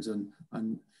standards on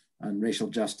racial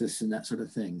justice and that sort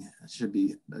of thing. It should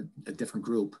be a different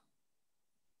group,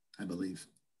 I believe.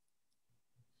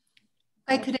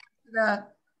 I could answer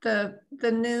that. The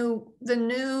new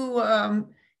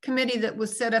committee that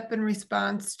was set up in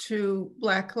response to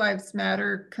Black Lives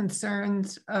Matter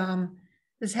concerns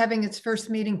is having its first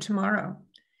meeting tomorrow,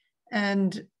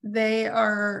 and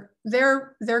they're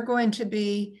going to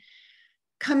be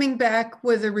coming back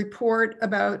with a report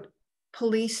about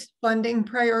police funding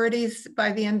priorities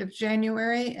by the end of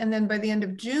January, and then by the end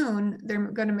of June they're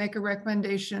going to make a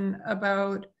recommendation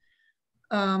about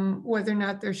whether or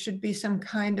not there should be some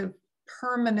kind of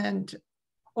permanent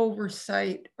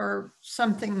oversight or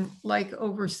something like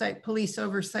oversight, police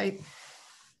oversight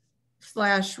 /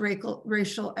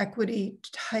 racial equity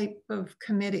type of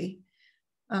committee.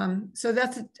 So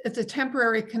it's a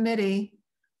temporary committee,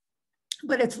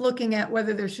 but it's looking at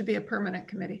whether there should be a permanent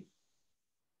committee.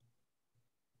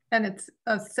 And it's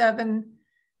seven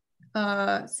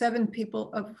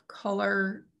people of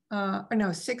color, or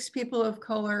no, 6 people of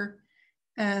color,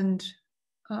 and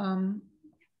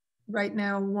right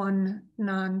now 1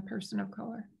 non-person of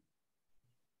color.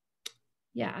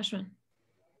 Yeah, Ashwin.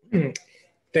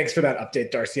 Thanks for that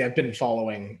update, Darcy. I've been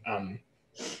following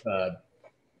the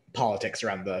politics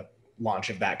around the launch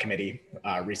of that committee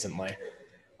recently.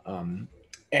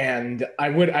 And I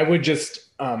would just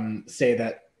say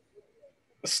that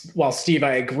while Steve,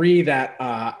 I agree that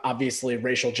obviously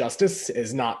racial justice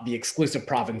is not the exclusive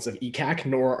province of ECAC,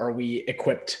 nor are we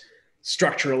equipped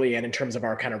structurally and in terms of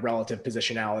our kind of relative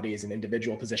positionalities and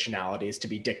individual positionalities to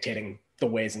be dictating the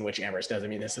ways in which Amherst as a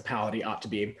municipality ought to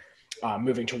be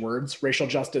moving towards racial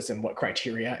justice and what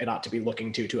criteria it ought to be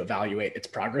looking to evaluate its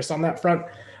progress on that front.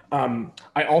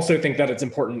 I also think that it's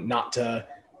important not to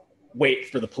wait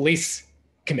for the police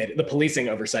committee, the policing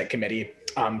oversight committee,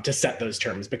 to set those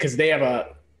terms, because they have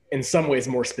a, in some ways,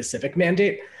 more specific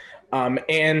mandate.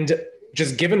 And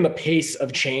just given the pace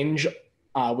of change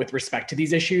with respect to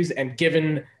these issues, and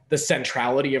given the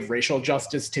centrality of racial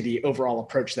justice to the overall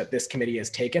approach that this committee has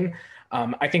taken,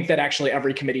 I think that actually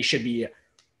every committee should be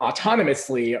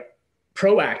autonomously,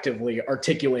 proactively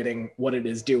articulating what it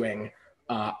is doing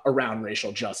around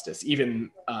racial justice,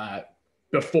 even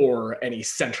before any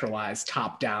centralized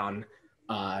top-down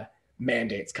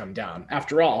mandates come down.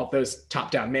 After all, those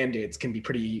top-down mandates can be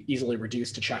pretty easily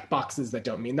reduced to check boxes that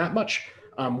don't mean that much.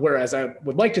 Whereas I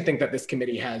would like to think that this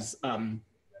committee has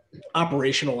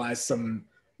operationalized some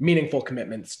meaningful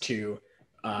commitments to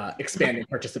expanding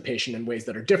participation in ways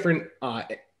that are different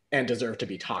and deserve to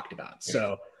be talked about.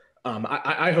 So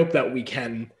I hope that we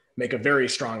can make a very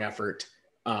strong effort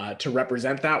to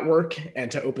represent that work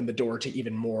and to open the door to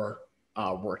even more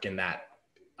work in that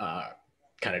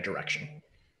kind of direction.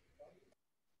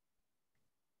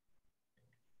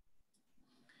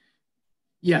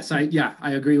 Yes, I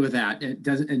agree with that. It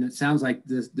doesn't, and it sounds like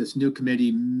this new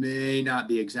committee may not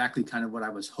be exactly kind of what I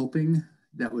was hoping.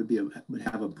 That would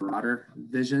have a broader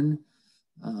vision.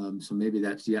 So maybe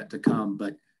that's yet to come.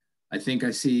 But I think I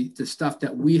see the stuff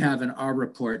that we have in our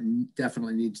report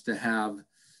definitely needs to have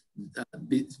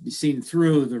be seen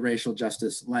through the racial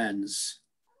justice lens.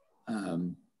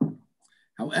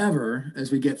 However,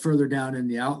 as we get further down in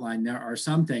the outline, there are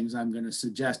some things I'm going to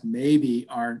suggest maybe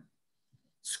aren't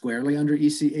squarely under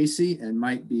ECAC and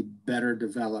might be better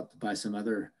developed by some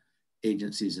other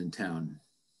agencies in town.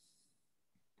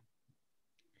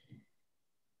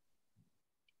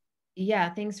 Yeah,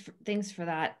 thanks for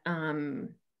that. I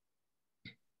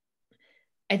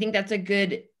think that's a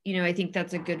good, I think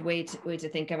that's a good way to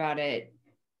think about it,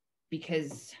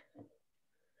 because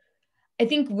I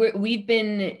think we've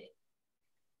been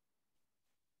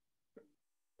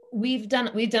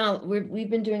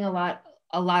doing a lot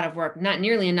a lot of work, not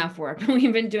nearly enough work, but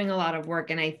we've been doing a lot of work.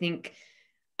 And I think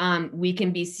we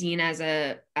can be seen as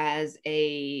a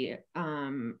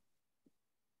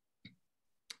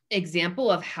example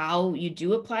of how you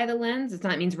do apply the lens. It's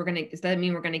not means we're gonna, it doesn't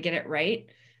mean we're gonna get it right.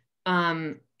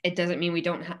 It doesn't mean we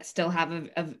don't still have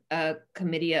a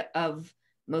committee of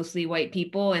mostly white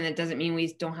people, and it doesn't mean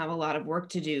we don't have a lot of work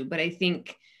to do. But I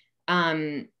think,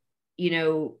 you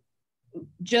know,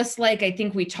 just like I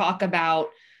think we talk about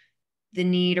the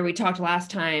need, or we talked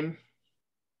last time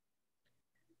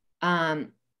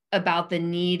about the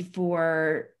need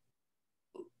for,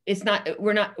 it's not,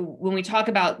 we're not, when we talk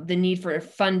about the need for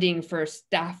funding for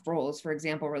staff roles, for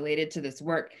example, related to this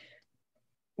work,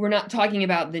 we're not talking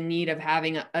about the need of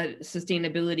having a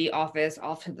sustainability office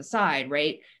off to the side,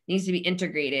 right? It needs to be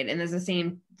integrated. And there's the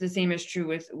same is true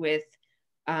with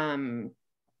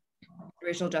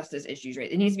racial justice issues,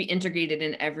 right? It needs to be integrated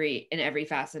in every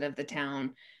facet of the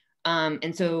town.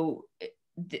 And so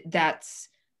that's,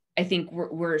 I think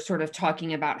we're sort of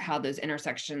talking about how those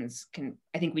intersections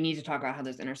I think we need to talk about how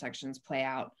those intersections play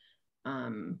out.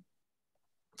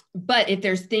 But if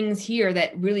there's things here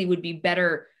that really would be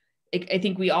better, I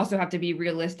think we also have to be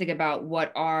realistic about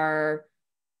what our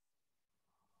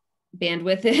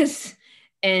bandwidth is.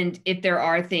 And if there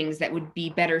are things that would be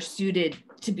better suited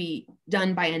to be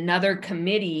done by another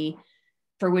committee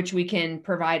for which we can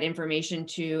provide information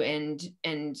to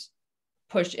and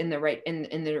push in the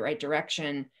right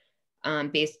direction,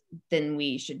 then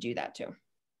we should do that too.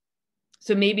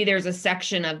 So maybe there's a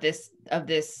section of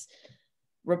this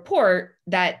report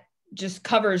that just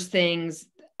covers things,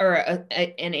 or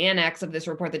an annex of this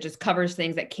report that just covers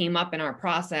things that came up in our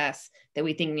process that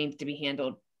we think needs to be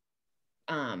handled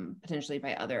potentially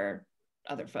by other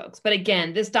folks. But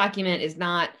again, this document is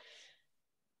not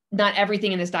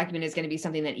everything in this document is going to be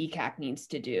something that ECAC needs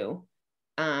to do.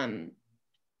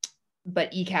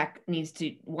 But ECAC needs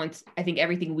to, I think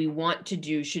everything we want to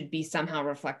do should be somehow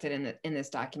reflected in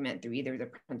this document through either the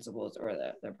principles or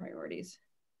the priorities.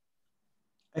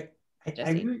 I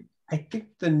think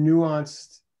the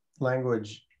nuanced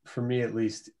language, for me at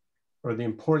least, or the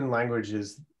important language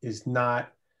is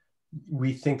not,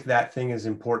 we think that thing is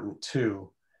important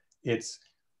too. It's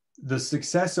the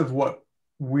success of what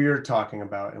we're talking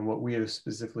about and what we have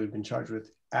specifically been charged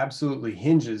with absolutely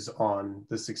hinges on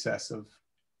the success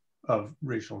of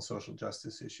racial and social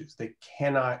justice issues. They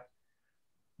cannot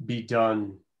be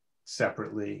done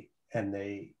separately, and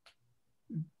they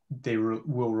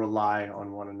will rely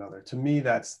on one another. To me,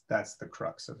 that's the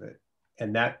crux of it.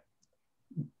 And that,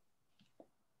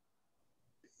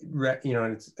 you know,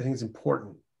 and I think it's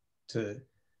important to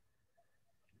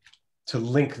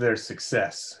link their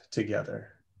success together,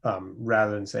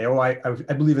 rather than say, oh, I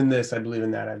believe in this, I believe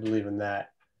in that, I believe in that.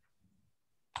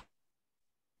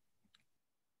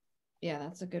 Yeah,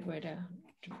 that's a good way to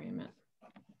frame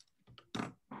it.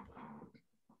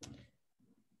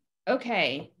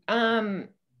 Okay.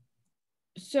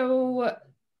 So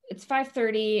it's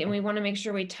 5:30 and we want to make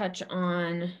sure we touch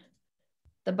on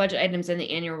the budget items in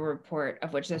the annual report,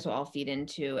 of which this will all feed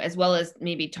into, as well as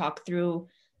maybe talk through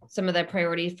some of the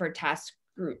priorities for task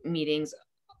group meetings.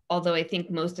 Although I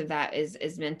think most of that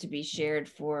is meant to be shared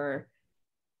for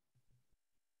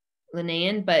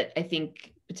Linnean, but I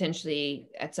think potentially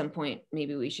at some point,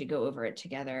 maybe we should go over it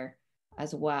together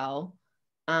as well.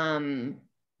 Do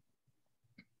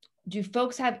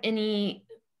folks have any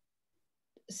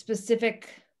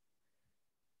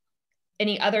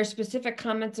other specific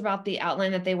comments about the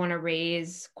outline that they want to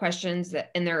raise, questions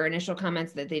that in their initial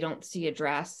comments that they don't see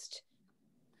addressed?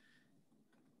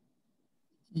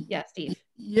 Yeah, Steve.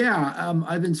 Yeah,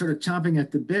 I've been sort of chomping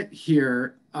at the bit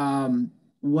here.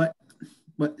 What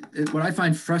I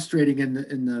find frustrating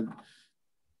in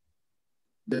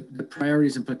the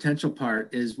priorities and potential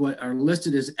part is what are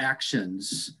listed as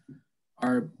actions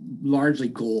are largely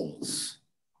goals.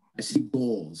 I see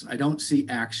goals. I don't see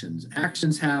actions.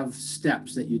 Actions have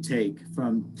steps that you take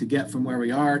to get from where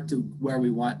we are to where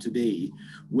we want to be,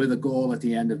 with a goal at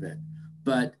the end of it.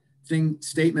 But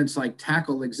statements like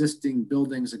tackle existing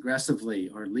buildings aggressively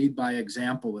or lead by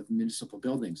example with municipal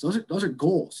buildings, those are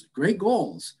goals, great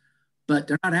goals, but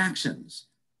they're not actions.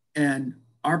 And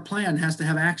our plan has to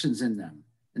have actions in them,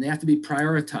 and they have to be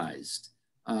prioritized.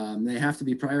 They have to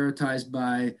be prioritized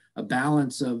by a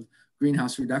balance of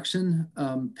greenhouse reduction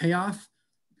payoff,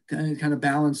 kind of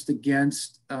balanced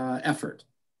against effort.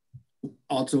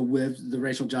 Also with the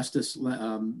racial justice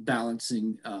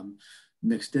balancing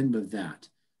mixed in with that.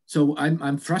 So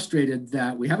I'm frustrated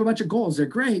that we have a bunch of goals. They're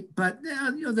great, but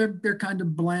you know, they're kind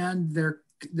of bland. They're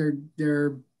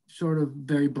sort of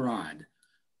very broad.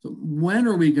 So when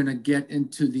are we going to get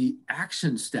into the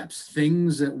action steps,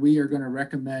 things that we are going to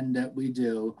recommend that we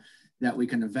do, that we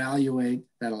can evaluate,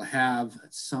 that'll have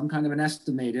some kind of an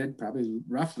estimated, probably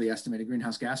roughly estimated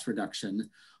greenhouse gas reduction,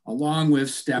 along with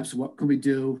steps. What can we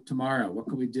do tomorrow? What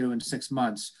can we do in 6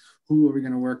 months? Who are we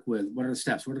going to work with? What are the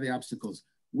steps? What are the obstacles?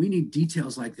 We need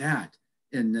details like that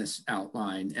in this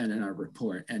outline and in our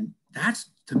report. And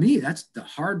that's, to me, that's the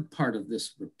hard part of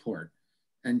this report.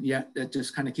 And yet it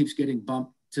just kind of keeps getting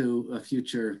bumped to a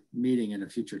future meeting and a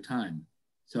future time.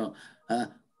 So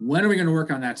when are we going to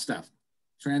work on that stuff?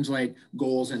 Translate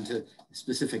goals into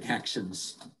specific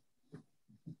actions.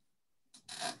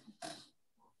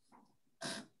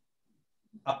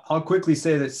 I'll quickly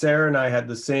say that Sarah and I had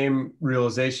the same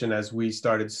realization as we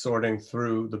started sorting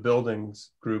through the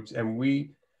buildings groups, and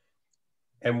we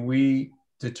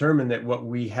determined that what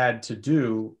we had to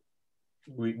do,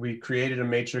 we created a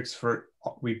matrix for,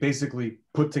 we basically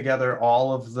put together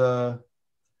all of the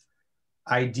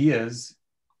ideas,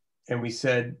 and we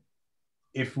said,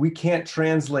 if we can't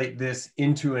translate this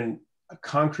into a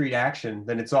concrete action,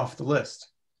 then it's off the list.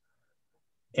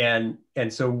 And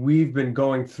so we've been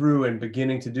going through and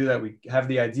beginning to do that. We have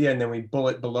the idea, and then we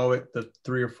bullet below it the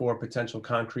 3 or 4 potential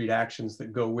concrete actions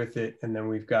that go with it. And then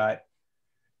we've got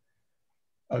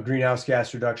a greenhouse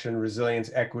gas reduction, resilience,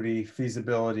 equity,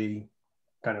 feasibility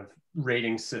kind of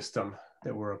rating system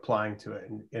that we're applying to it.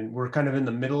 And we're kind of in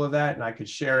the middle of that, and I could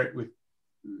share it with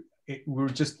it. We're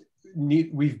just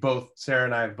we've both, Sarah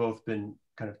and I have both been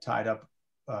kind of tied up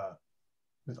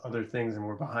with other things, and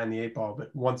we're behind the 8 ball.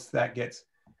 But once that gets,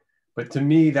 but to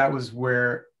me, that was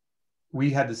where we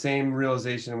had the same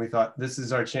realization, and we thought, this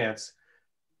is our chance.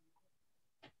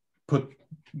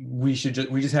 We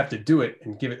just have to do it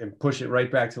and give it and push it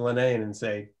right back to Lene and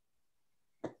say,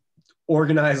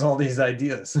 organize all these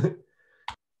ideas.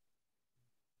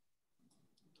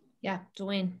 Yeah,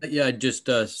 Dwayne. Yeah, I'd just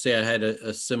say I had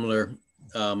a similar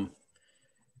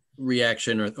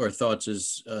reaction or thoughts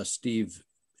as Steve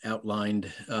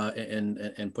outlined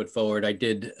and put forward. I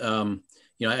did,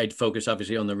 I'd focus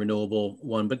obviously on the renewable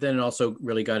one, but then also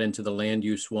really got into the land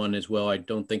use one as well. I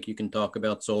don't think you can talk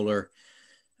about solar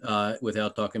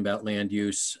without talking about land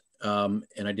use, and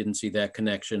I didn't see that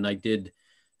connection. I did,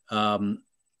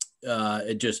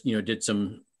 it just did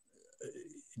some,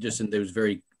 just in those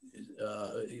very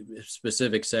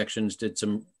specific sections, did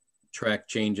some track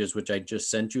changes, which I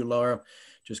just sent you, Laura,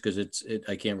 just because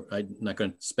I'm not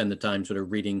going to spend the time sort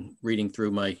of reading through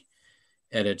my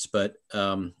edits, but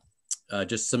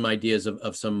just some ideas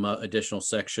of some additional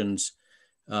sections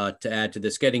to add to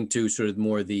this, getting to sort of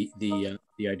more the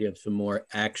idea of some more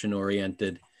action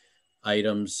oriented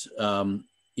items. I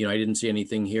didn't see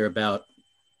anything here about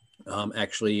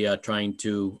actually trying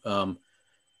to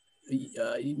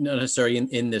not necessarily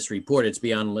in this report, it's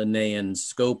beyond Linnean's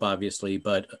scope, obviously,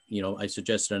 but, I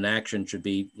suggested an action should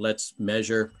be, let's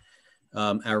measure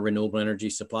our renewable energy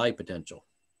supply potential.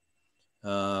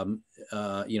 Where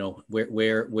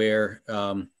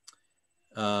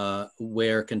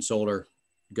can solar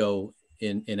go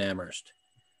in Amherst?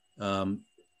 And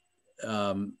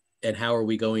how are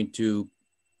we going to,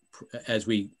 as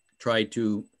we try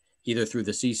to, either through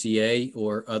the CCA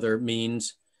or other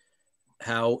means,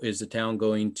 how is the town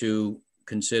going to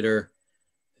consider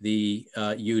the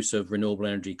use of renewable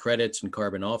energy credits and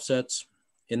carbon offsets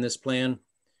in this plan,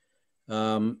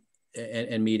 and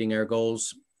meeting our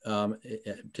goals to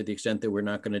the extent that we're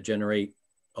not going to generate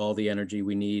all the energy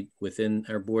we need within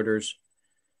our borders,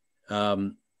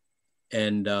 and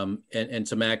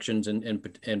some actions and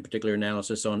particular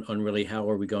analysis on really how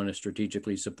are we going to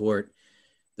strategically support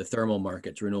the thermal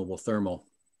markets, renewable thermal,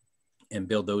 and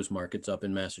build those markets up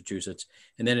in Massachusetts.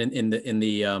 And then in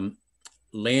the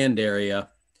land area,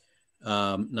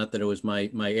 not that it was my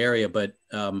area, but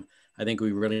I think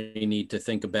we really need to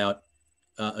think about,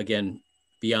 again,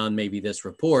 beyond maybe this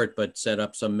report, but set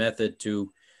up some method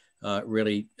to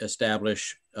really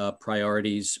establish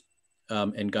priorities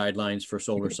and guidelines for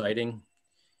solar siting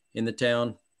in the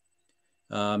town,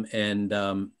 and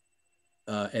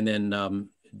then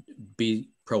be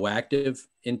proactive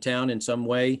in town in some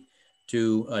way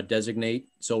to designate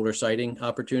solar siting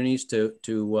opportunities to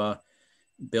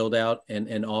build out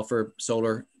and offer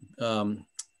solar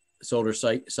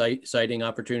siting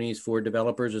opportunities for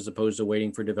developers, as opposed to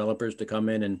waiting for developers to come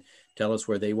in and tell us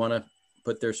where they want to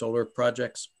put their solar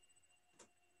projects.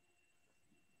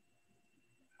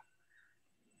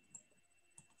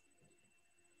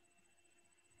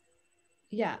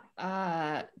 Yeah,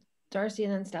 Darcy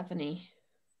and then Stephanie.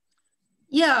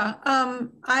 Yeah,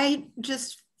 I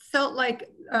just felt like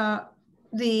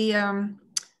the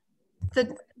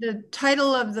the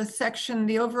title of the section,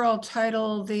 the overall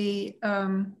title, the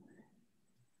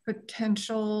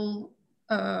potential,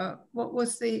 what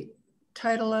was the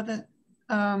title of it?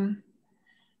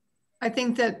 I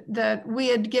think that we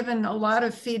had given a lot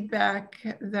of feedback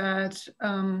that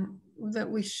that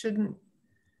we shouldn't,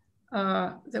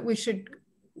 that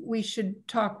we should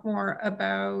talk more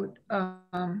about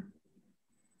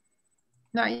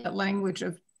not yet language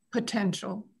of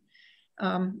potential,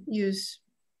 use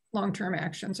long-term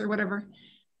actions or whatever.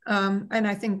 And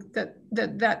I think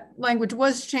that language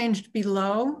was changed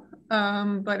below,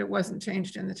 but it wasn't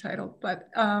changed in the title. But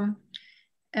I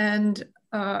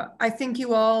think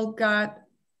you all got,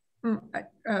 I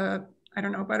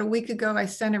don't know, about a week ago, I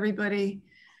sent everybody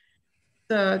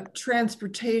the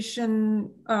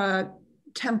transportation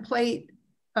template.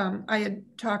 I had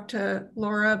talked to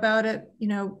Laura about it, you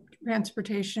know,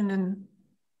 transportation, and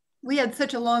we had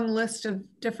such a long list of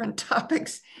different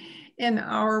topics in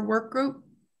our work group,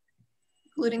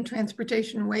 including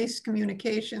transportation, waste,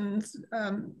 communications,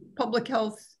 public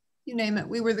health, you name it.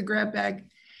 We were the grab bag.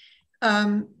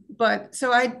 But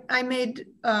so I made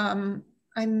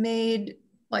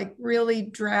like really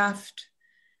draft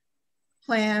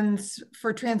plans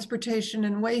for transportation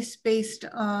and waste based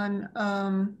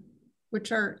on,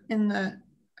 which are in the,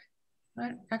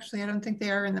 actually, I don't think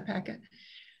they are in the packet,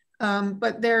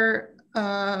 but they're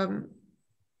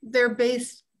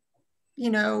based, you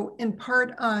know, in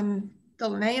part on the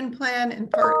Linnaean plan, in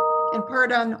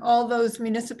part on all those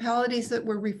municipalities that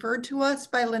were referred to us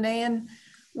by Linnaean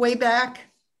way back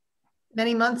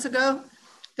many months ago,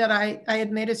 that I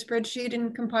had made a spreadsheet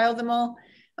and compiled them all.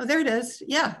 Oh, there it is.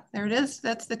 Yeah, there it is.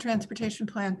 That's the transportation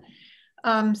plan.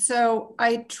 So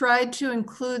I tried to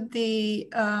include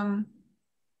in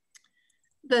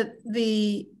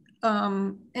the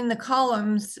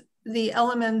columns, the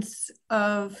elements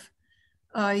of,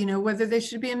 you know, whether they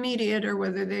should be immediate or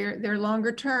whether they're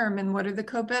longer term, and what are the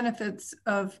co-benefits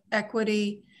of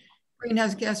equity,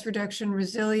 greenhouse gas reduction,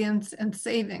 resilience, and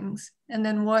savings. And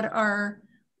then what are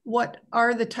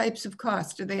the types of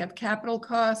costs? Do they have capital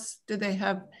costs? Do they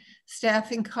have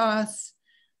staffing costs?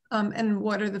 And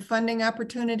what are the funding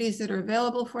opportunities that are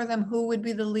available for them? Who would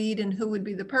be the lead and who would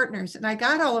be the partners? And I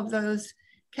got all of those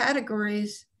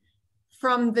categories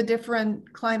from the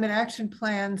different climate action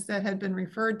plans that had been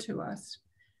referred to us.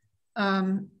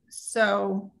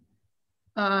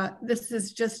 This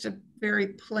is just a very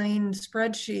plain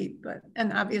spreadsheet,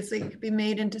 and obviously it could be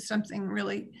made into something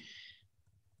really,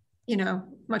 you know,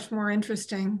 much more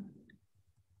interesting.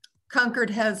 Concord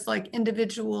has like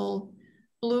individual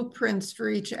blueprints for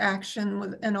each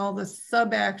action and all the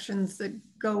sub actions that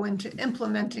go into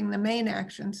implementing the main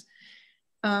actions.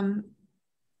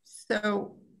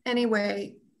 So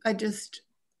anyway, I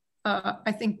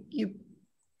think you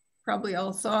probably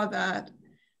all saw that,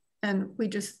 and we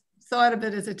just thought of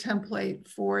it as a template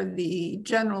for the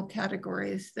general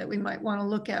categories that we might want to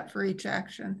look at for each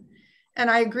action.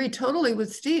 And I agree totally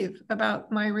with Steve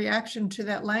about my reaction to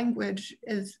that language,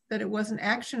 is that it wasn't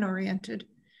action oriented.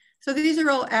 So these are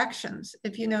all actions.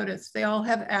 If you notice, they all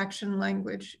have action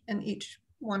language in each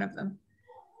one of them.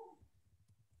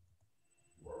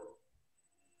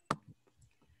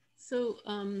 So,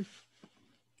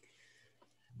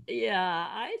 yeah,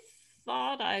 I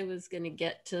thought I was going to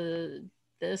get to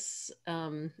this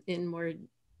in more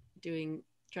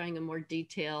trying a more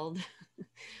detailed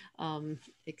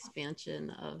expansion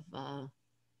of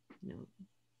you know,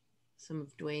 some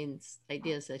of Dwayne's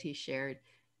ideas that he shared,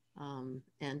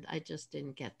 and I just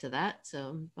didn't get to that, so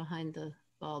I'm behind the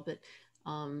ball. But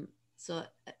so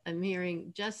I'm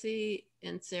hearing Jesse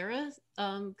and Sarah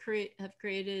have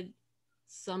created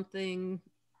something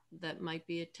that might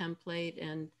be a template,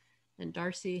 and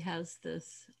Darcy has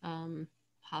this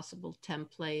possible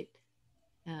template.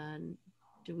 And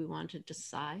do we want to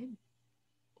decide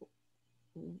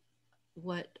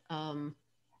what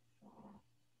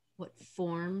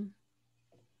form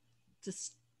to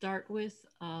start with,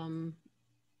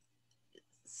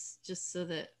 just so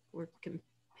that we're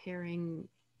comparing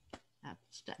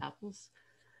apples to apples?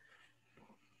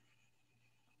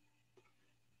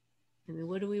 I mean,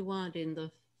 what do we want in the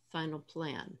final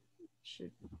plan?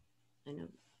 I know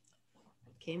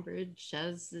Cambridge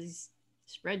has these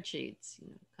spreadsheets, you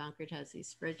know, Concord has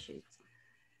these spreadsheets.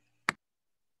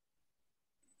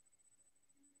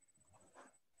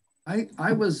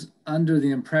 I was under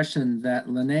the impression that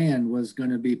Linnaean was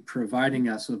going to be providing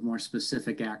us with more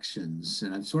specific actions,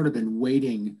 and I've sort of been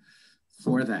waiting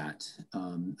for that.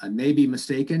 I may be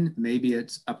mistaken. Maybe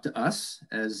it's up to us,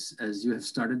 as you have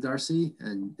started, Darcy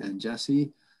and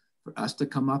Jesse, for us to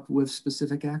come up with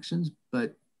specific actions.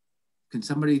 But can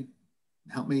somebody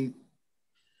help me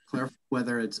clarify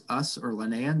whether it's us or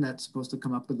Linnea that's supposed to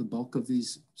come up with the bulk of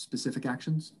these specific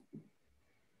actions?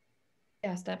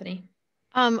 Yeah, Stephanie.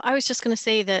 I was just going to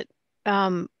say that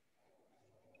I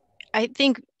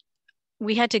think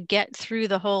we had to get through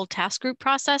the whole task group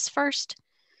process first.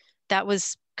 That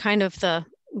was kind of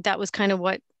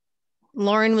what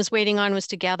Lauren was waiting on, was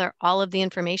to gather all of the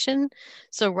information.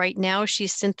 So right now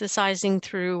she's synthesizing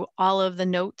through all of the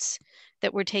notes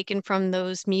that were taken from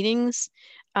those meetings,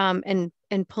 and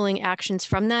pulling actions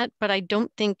from that. But I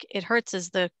don't think it hurts, as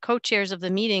the co-chairs of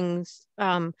the meetings.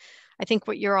 I think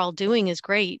what you're all doing is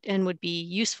great and would be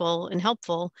useful and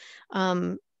helpful,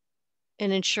 and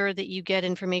ensure that you get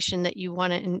information that you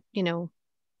want to,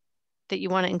 that you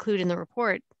want to include in the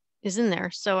report is in there.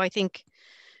 So I think,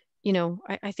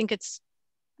 I think it's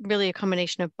really a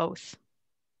combination of both.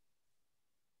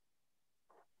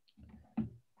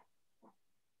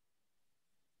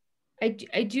 I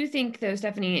do think, though,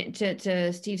 Stephanie,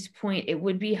 to Steve's point, it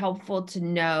would be helpful to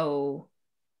know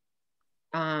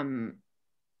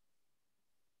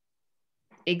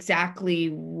exactly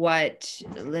what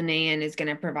Linnea is going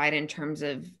to provide in terms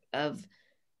of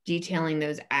detailing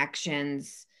those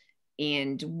actions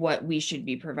and what we should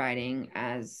be providing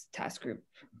as task group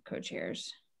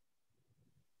co-chairs.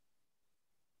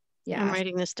 Yeah, I'm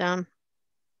writing this down.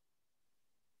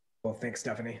 Well, thanks,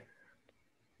 Stephanie.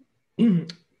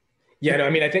 Yeah, no,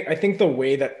 I mean, I think the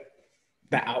way that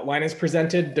the outline is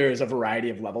presented, there's a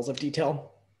variety of levels of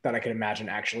detail that I can imagine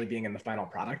actually being in the final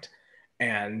product.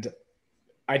 And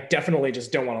I definitely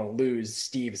just don't want to lose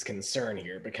Steve's concern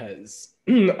here, because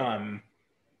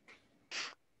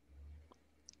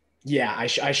yeah, I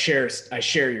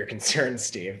share your concern,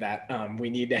 Steve, that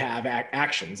we need to have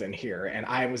actions in here. And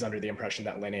I was under the impression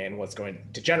that Linnea was going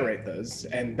to generate those,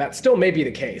 and that still may be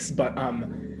the case. But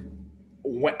I'm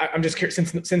just curious,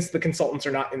 since the consultants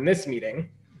are not in this meeting,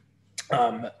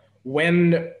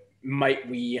 when might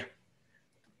we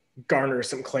garner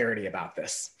some clarity about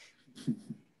this?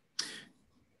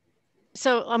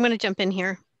 So I'm going to jump in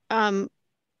here.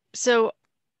 So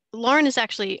Lauren is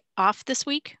actually off this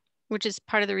week, which is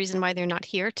part of the reason why they're not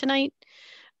here tonight.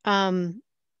 But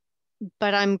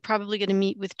I'm probably going to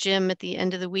meet with Jim at the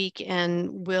end of the week,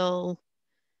 and we'll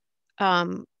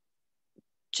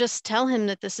just tell him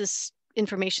that this is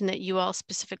information that you all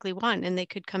specifically want, and they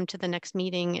could come to the next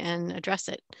meeting and address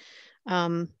it.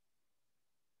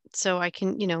 So I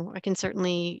can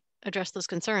certainly address those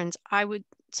concerns.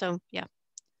 Yeah.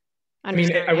 I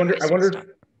mean, I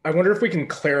wonder if we can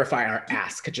clarify our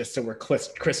ask, just so we're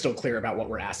crystal clear about what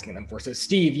we're asking them for. So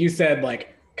Steve, you said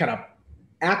like kind of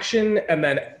action, and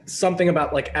then something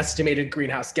about like estimated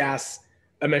greenhouse gas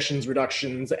emissions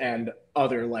reductions and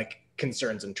other like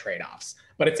concerns and trade-offs.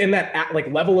 But it's in that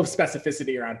like level of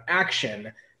specificity around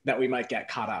action that we might get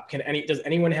caught up. Does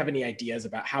anyone have any ideas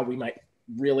about how we might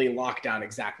really lock down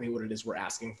exactly what it is we're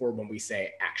asking for when we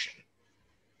say action?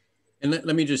 And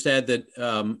let me just add that,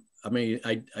 I mean,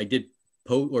 I did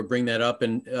bring that up,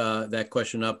 and that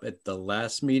question up at the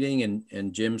last meeting,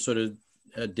 and Jim sort of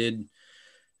did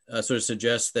sort of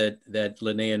suggest that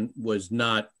Linnea was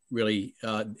not really,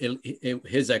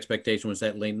 his expectation was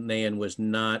that Linnea was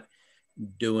not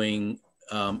doing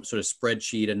sort of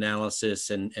spreadsheet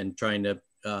analysis and trying to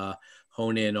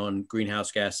hone in on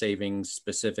greenhouse gas savings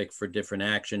specific for different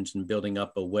actions and building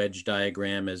up a wedge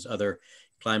diagram as other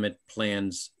climate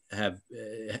plans have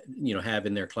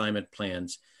in their climate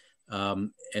plans.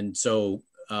 And so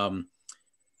I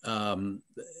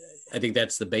think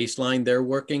that's the baseline they're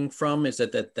working from, is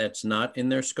that's not in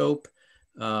their scope.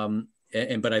 But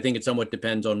I think it somewhat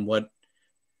depends on what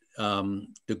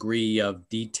degree of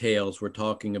details we're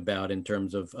talking about in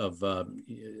terms of the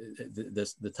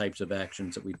types of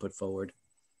actions that we put forward.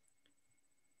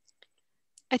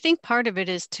 I think part of it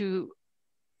is to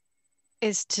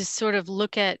sort of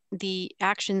look at the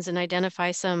actions and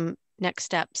identify some next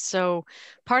steps. So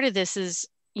part of this is,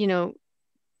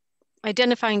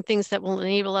 identifying things that will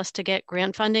enable us to get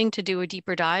grant funding to do a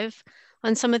deeper dive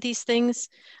on some of these things.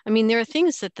 I mean, there are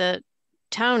things that the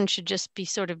town should just be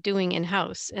sort of doing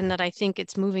in-house, and that I think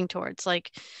it's moving towards, like,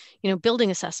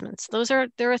 building assessments. There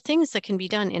are things that can be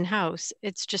done in-house.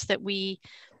 It's just that I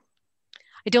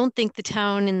don't think the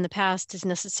town in the past has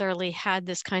necessarily had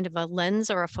this kind of a lens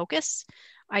or a focus.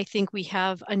 I think we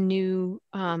have a new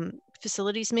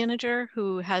facilities manager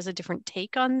who has a different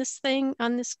take on these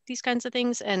kinds of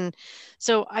things. And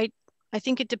so I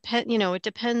think it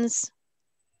depends.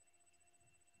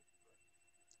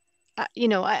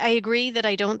 I agree that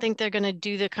I don't think they're going to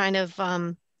do the kind of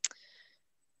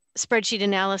spreadsheet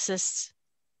analysis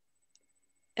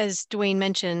as Dwayne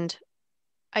mentioned.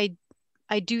 I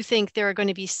do think there are going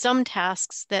to be some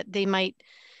tasks that they might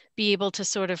be able to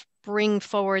sort of bring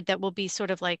forward that will be sort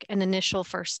of like an initial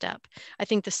first step. I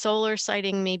think the solar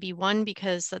siting may be one,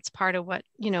 because that's part of what,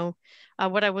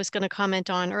 what I was going to comment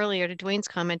on earlier to Dwayne's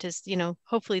comment is,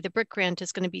 hopefully the brick grant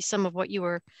is going to be some of what you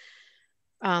were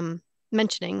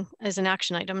mentioning as an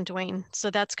action item, Dwayne.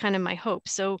 So that's kind of my hope.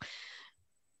 So,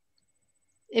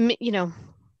 I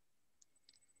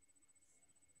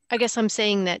guess I'm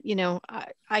saying that,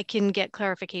 I can get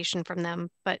clarification from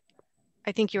them, but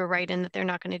I think you're right in that they're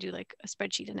not going to do like a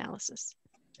spreadsheet analysis.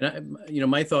 And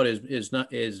my thought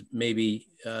is maybe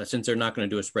since they're not going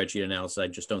to do a spreadsheet analysis, I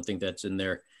just don't think that's in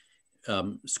their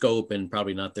scope, and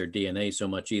probably not their DNA so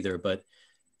much either. But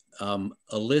a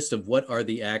list of what are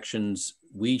the actions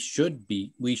we should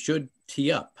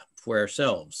tee up for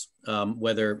ourselves,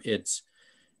 whether it's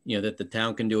that the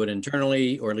town can do it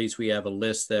internally, or at least we have a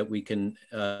list that we can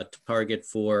target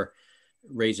for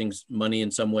raising money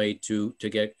in some way to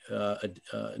get a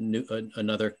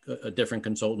different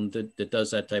consultant that does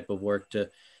that type of work to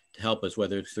help us,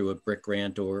 whether it's through a brick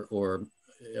grant or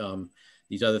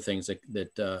these other things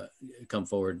that come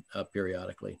forward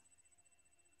periodically.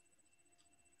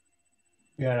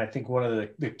 Yeah, and I think one of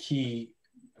the key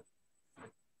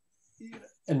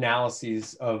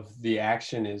analyses of the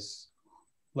action is,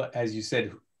 as you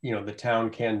said, the town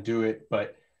can do it,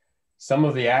 but some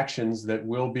of the actions that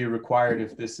will be required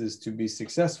if this is to be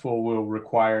successful will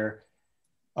require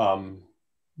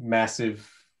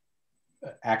massive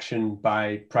action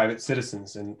by private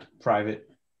citizens and private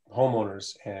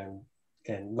homeowners and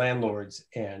landlords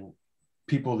and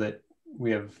people that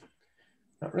we have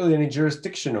not really any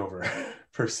jurisdiction over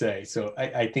per se. So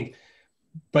I think,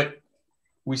 but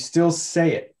we still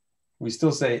say it. We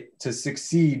still say to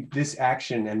succeed this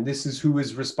action, and this is who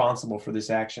is responsible for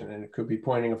this action. And it could be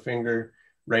pointing a finger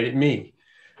right at me.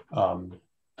 But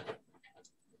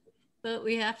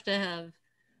we have to have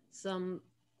some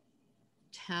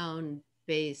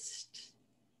town-based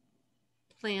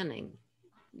planning.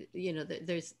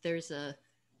 There's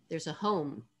a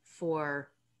home for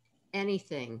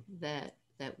anything that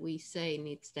we say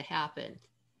needs to happen.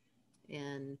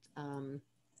 And,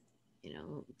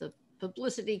 the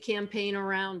publicity campaign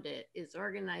around it is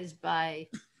organized by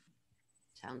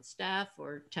town staff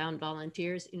or town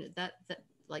volunteers. That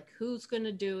like who's going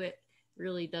to do it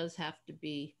really does have to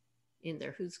be in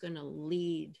there. Who's going to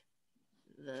lead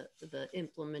the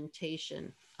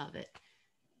implementation of it?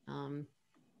 I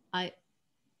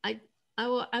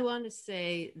want to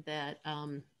say that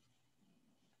I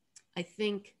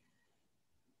think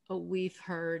we've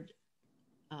heard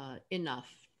enough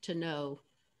to know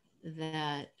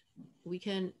that we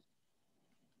can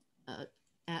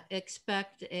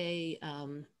expect a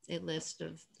list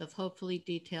of hopefully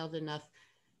detailed enough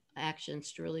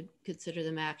actions to really consider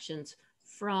them actions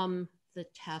from the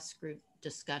task group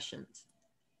discussions.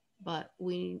 But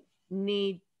we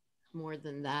need more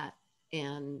than that,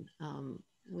 and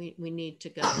we need to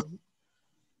go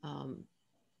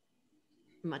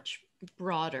much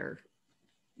broader,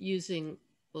 using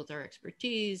both our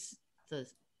expertise, the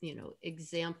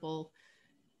example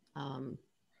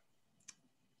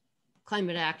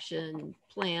climate action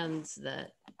plans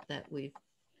that they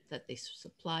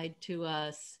supplied to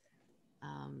us,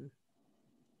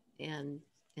 and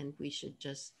we should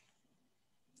just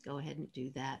go ahead and do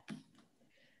that.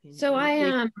 So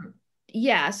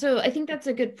so I think that's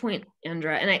a good point,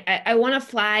 Andra, and I want to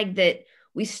flag that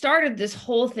we started this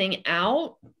whole thing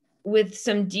out with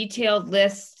some detailed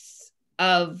lists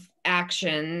of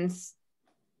actions.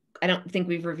 I don't think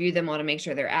we've reviewed them all to make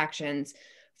sure they're actions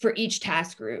for each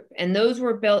task group. And those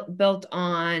were built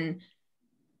on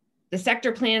the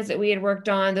sector plans that we had worked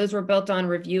on. Those were built on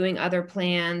reviewing other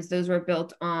plans. Those were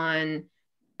built on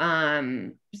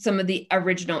some of the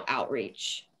original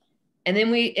outreach. And then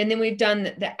we've done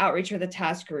the outreach for the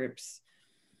task groups.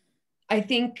 I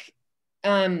think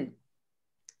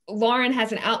Lauren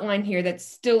has an outline here that's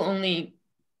still only,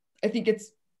 I think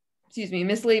it's,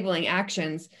 mislabeling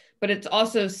actions, but it's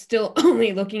also still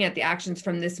only looking at the actions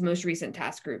from this most recent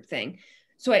task group thing.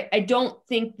 So I don't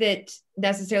think that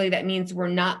necessarily that means we're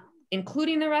not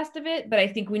including the rest of it, but I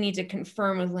think we need to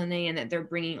confirm with Linnea that they're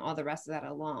bringing all the rest of that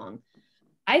along.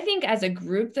 I think as a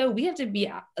group, though, we have to be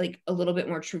like a little bit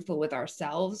more truthful with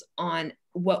ourselves on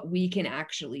what we can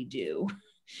actually do.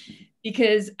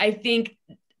 Because I think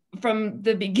from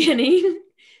the beginning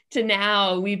to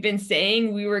now, we've been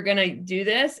saying we were going to do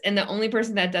this, and the only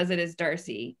person that does it is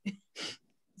Darcy.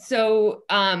 So,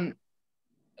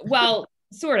 well,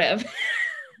 sort of.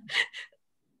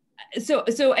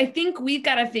 So I think we've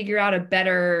got to figure out a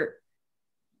better,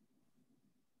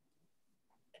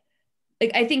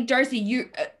 like, I think Darcy,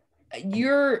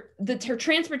 the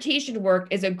transportation work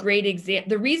is a great example.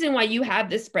 The reason why you have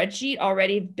this spreadsheet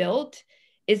already built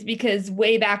is because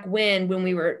way back when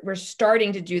we were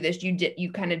starting to do this,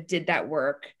 you kind of did that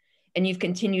work, and you've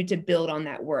continued to build on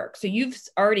that work. So you've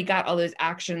already got all those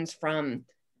actions from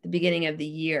the beginning of the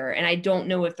year. And I don't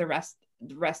know if the rest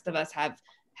of us have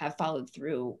followed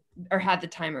through or had the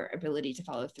time or ability to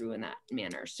follow through in that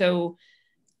manner. So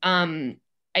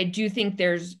I do think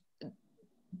there's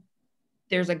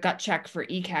a gut check for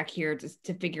ECAC here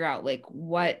to figure out like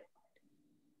what.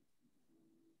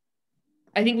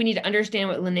 I think we need to understand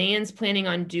what Linnea planning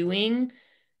on doing,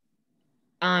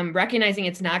 recognizing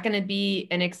it's not going to be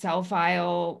an Excel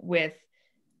file with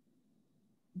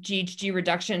GHG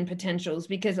reduction potentials,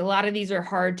 because a lot of these are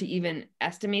hard to even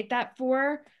estimate that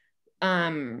for.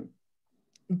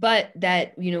 But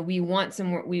that, we want some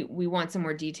more, we want some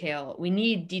more detail. We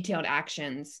need detailed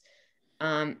actions.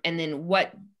 And then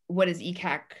what is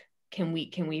ECAC can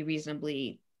we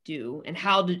reasonably do, and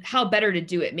how better to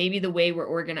do it? Maybe the way we're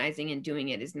organizing and doing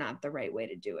it is not the right way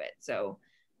to do it. So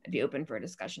I'd be open for a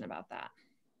discussion about that.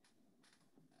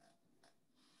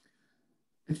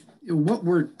 What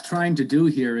we're trying to do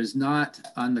here is not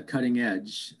on the cutting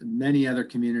edge. Many other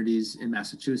communities in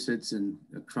Massachusetts and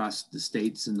across the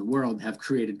states and the world have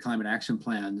created climate action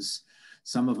plans,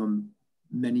 some of them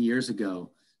many years ago.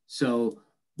 So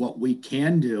what we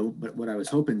can do, but what I was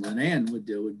hoping Linnea would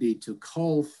do, would be to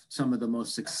cull some of the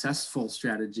most successful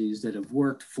strategies that have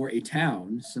worked for a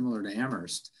town similar to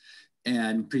Amherst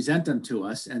and present them to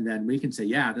us. And then we can say,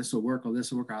 yeah, this will work, or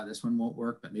this will work out. This one won't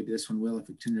work, but maybe this one will if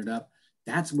we tune it up.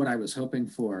 That's what I was hoping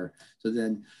for. So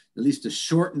then at least to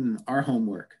shorten our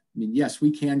homework. I mean, yes,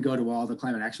 we can go to all the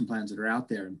climate action plans that are out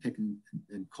there and pick and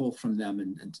cull from them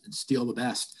and steal the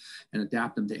best and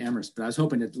adapt them to Amherst. But I was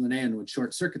hoping that Linnea would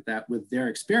short circuit that with their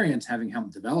experience, having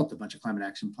helped develop a bunch of climate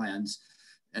action plans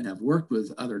and have worked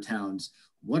with other towns.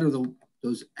 What are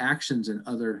those actions and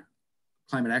other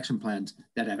climate action plans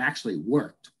that have actually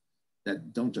worked,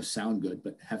 that don't just sound good,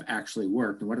 but have actually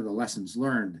worked? And what are the lessons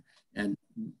learned? And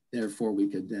therefore we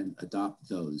could then adopt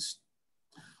those.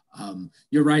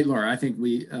 You're right, Laura. I think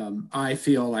I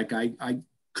feel like I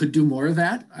could do more of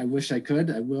that. I wish I could.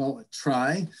 I will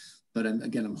try. But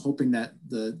I'm hoping that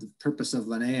the purpose of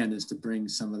Linnea is to bring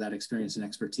some of that experience and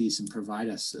expertise and provide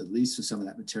us at least with some of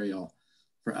that material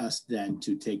for us then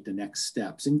to take the next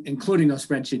steps, including those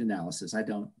spreadsheet analysis. I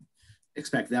don't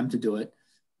expect them to do it.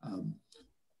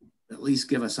 At least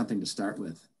give us something to start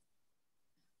with.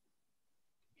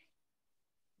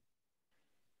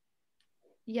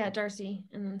 Yeah, Darcy,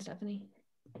 and then Stephanie.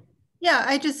 Yeah,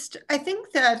 I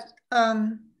think that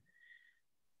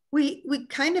we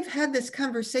kind of had this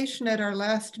conversation at our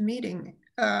last meeting,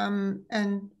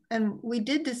 and we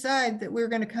did decide that we were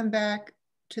going to come back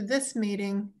to this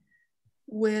meeting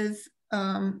with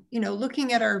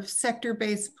looking at our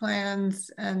sector-based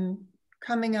plans and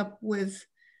coming up with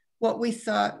what we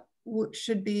thought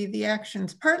should be the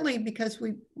actions, partly because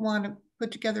we want to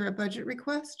put together a budget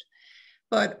request,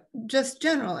 but just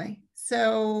generally.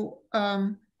 So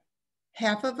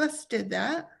half of us did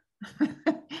that.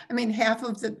 I mean, half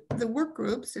of the work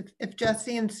groups, if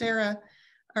Jesse and Sarah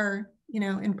are,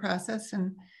 in process,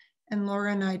 and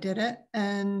Laura and I did it.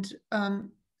 And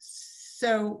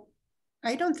so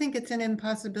I don't think it's an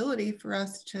impossibility for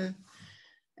us to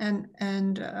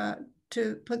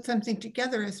put something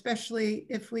together, especially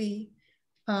if we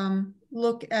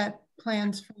look at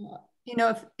plans from,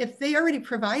 if they already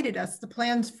provided us the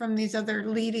plans from these other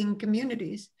leading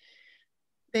communities,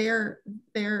 they're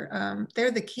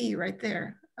the key right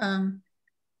there.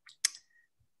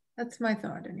 That's my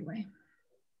thought anyway.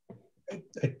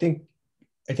 I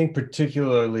think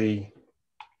particularly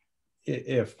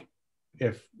if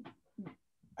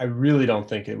I really don't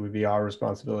think it would be our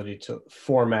responsibility to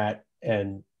format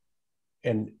and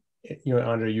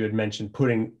Andre, you had mentioned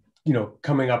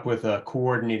coming up with a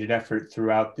coordinated effort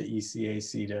throughout the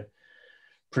ECAC to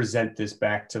present this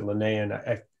back to Linnea. And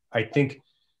I think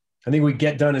we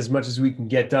get done as much as we can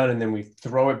get done, and then we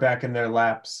throw it back in their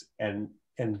laps and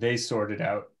they sort it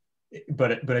out.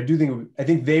 But I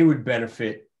think they would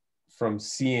benefit from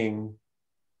seeing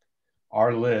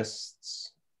our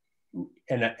lists,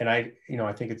 and I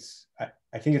think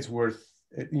it's worth,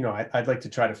 I'd like to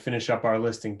try to finish up our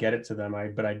list and get it to them.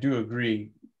 But I do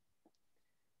agree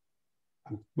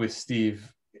with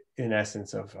Steve in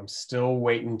essence of I'm still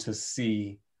waiting to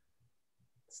see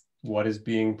what is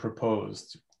being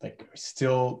proposed. Like,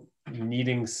 still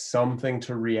needing something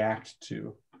to react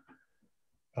to,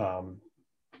 so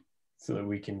that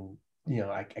we can,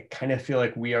 I kind of feel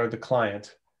like we are the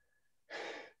client,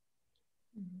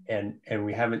 and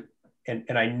we haven't,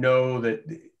 and I know that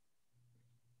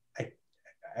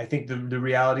I think the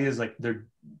reality is like they're,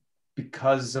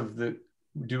 because of the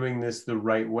doing this the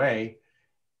right way,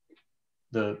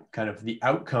 the kind of the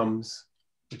outcomes,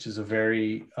 which is a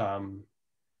very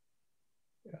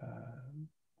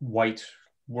white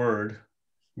word,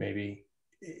 maybe,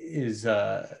 is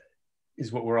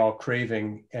what we're all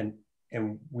craving, and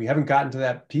we haven't gotten to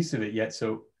that piece of it yet.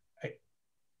 So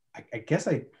I guess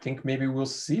I think maybe we'll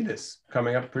see this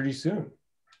coming up pretty soon.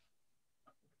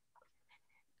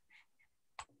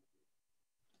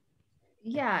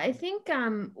 Yeah, I think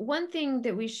one thing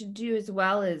that we should do as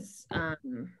well is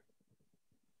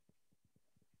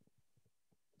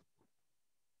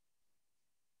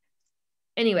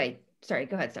anyway, sorry,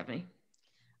 go ahead, Stephanie.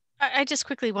 I just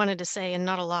quickly wanted to say, and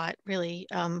not a lot really,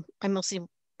 I mostly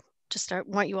just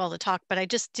want you all to talk, but I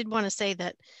just did want to say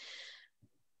that,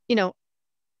 you know,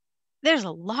 there's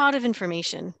a lot of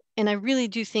information, and I really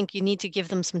do think you need to give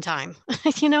them some time.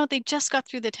 You know, they just got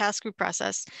through the task group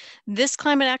process. This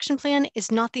climate action plan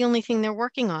is not the only thing they're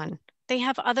working on. They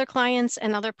have other clients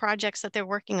and other projects that they're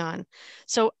working on.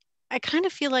 So I kind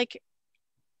of feel like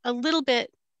a little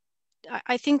bit,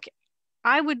 I think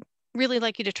I would really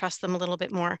like you to trust them a little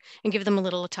bit more and give them a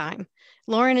little time.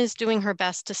 Lauren is doing her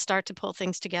best to start to pull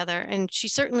things together, and she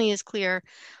certainly is clear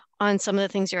on some of the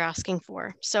things you're asking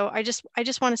for. So I just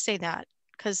want to say that,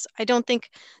 because I don't think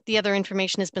the other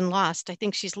information has been lost. I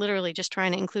think she's literally just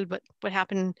trying to include what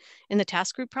happened in the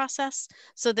task group process.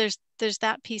 So there's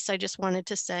that piece I just wanted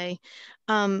to say.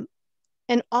 And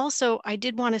also I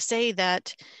did want to say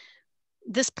that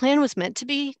this plan was meant to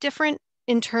be different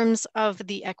in terms of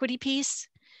the equity piece.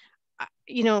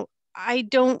 You know, I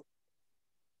don't,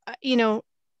 you know,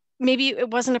 maybe it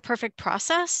wasn't a perfect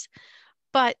process,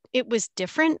 but it was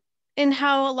different in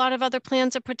how a lot of other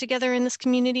plans are put together in this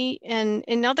community and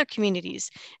in other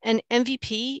communities. And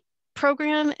MVP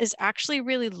program is actually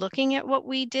really looking at what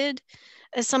we did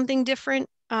as something different,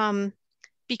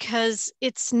 because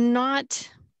it's not,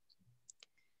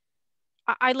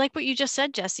 I like what you just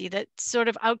said, Jesse, that sort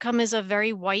of outcome is a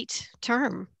very white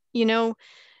term. You know,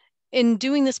 in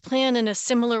doing this plan in a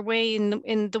similar way,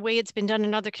 in the way it's been done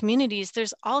in other communities,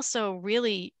 there's also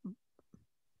really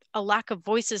a lack of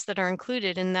voices that are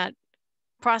included in that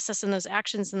process and those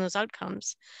actions and those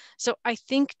outcomes. So I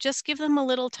think just give them a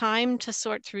little time to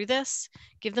sort through this,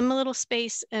 give them a little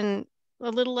space and a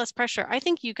little less pressure. I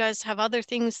think you guys have other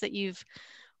things that you've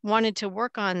wanted to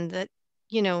work on that,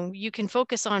 you know, you can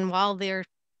focus on while they're,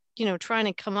 you know, trying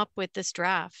to come up with this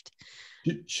draft.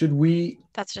 Should we?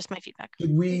 That's just my feedback.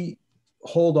 Should we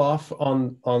hold off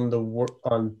on the work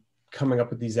on coming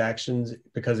up with these actions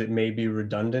because it may be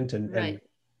redundant Right.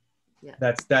 Yeah.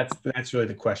 That's really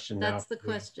the question now. That's the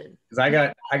question.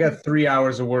 Because I got 3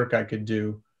 hours of work I could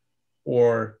do,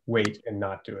 or wait and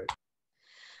not do it.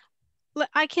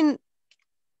 I can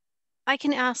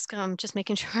ask, just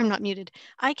making sure I'm not muted.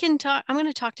 I'm going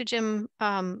to talk to Jim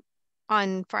on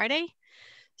Friday.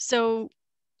 So,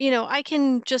 you know,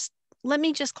 let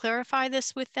me just clarify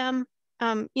this with them.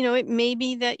 You know, it may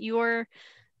be that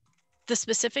the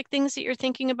specific things that you're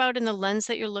thinking about and the lens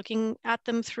that you're looking at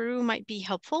them through might be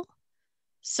helpful.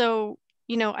 So,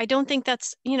 you know, I don't think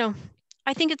that's, you know,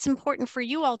 I think it's important for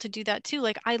you all to do that too.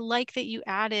 Like, I like that you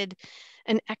added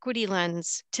an equity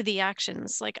lens to the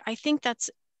actions. Like, I think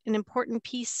that's an important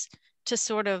piece to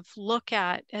sort of look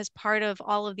at as part of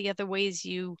all of the other ways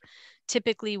you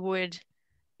typically would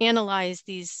analyze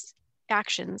these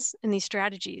actions and these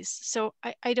strategies. So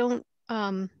I don't,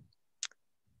 I'll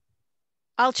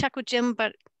check with Jim,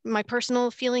 but my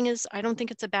personal feeling is I don't think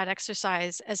it's a bad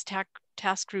exercise as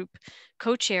task group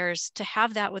co-chairs to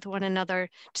have that with one another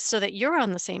so that you're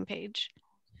on the same page.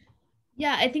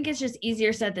 Yeah, I think it's just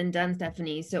easier said than done,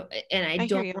 Stephanie. So, and I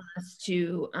don't want us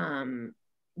to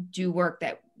do work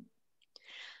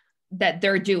that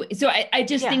they're doing. So I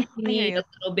just think we need a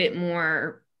little bit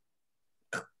more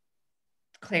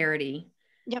clarity.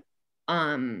 Yep.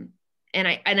 And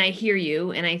I hear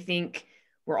you, and I think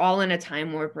we're all in a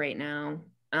time warp right now.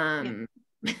 Well,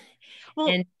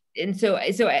 and so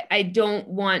I don't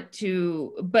want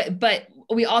to, but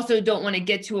we also don't want to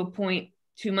get to a point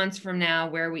 2 months from now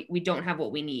where we don't have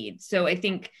what we need. So I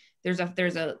think there's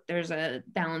a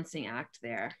balancing act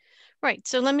there. Right.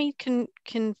 So let me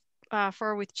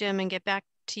confer with Jim and get back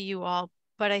to you all.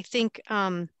 But I think,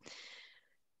 you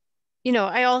know,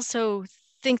 I also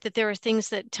think that there are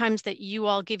times that you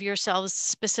all give yourselves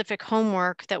specific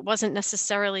homework that wasn't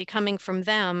necessarily coming from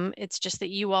them. It's just that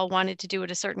you all wanted to do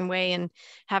it a certain way and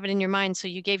have it in your mind. So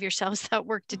you gave yourselves that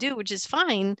work to do, which is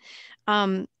fine.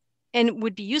 And it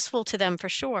would be useful to them for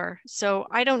sure. So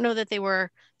I don't know that they were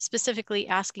specifically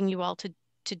asking you all to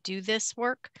do this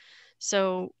work.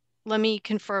 So let me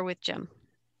confer with Jim.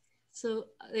 So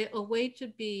a way to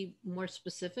be more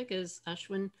specific, as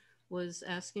Ashwin was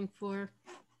asking for,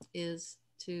 is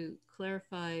to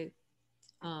clarify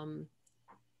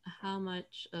how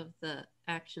much of the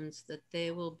actions that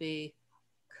they will be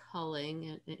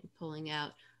culling and pulling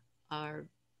out are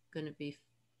going to be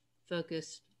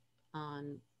focused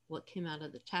on what came out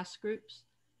of the task groups,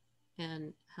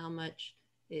 and how much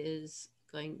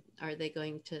are they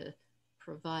going to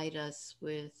provide us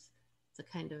with the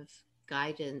kind of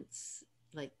guidance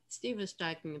like Steve was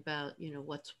talking about,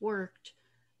 what's worked,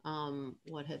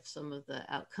 what have some of the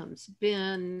outcomes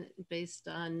been based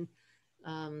on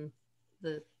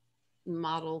the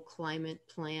model climate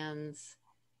plans.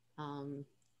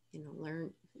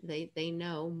 Learn they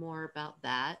know more about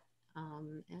that,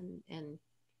 and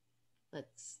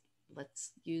let's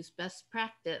use best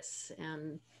practice.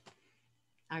 And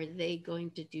are they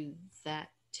going to do that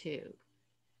too?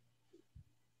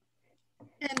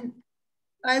 And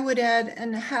I would add,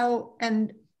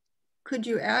 and could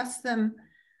you ask them,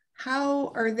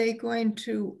 how are they going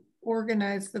to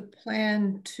organize the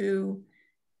plan to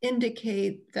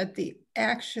indicate that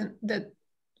that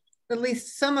at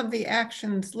least some of the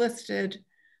actions listed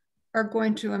are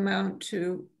going to amount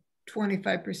to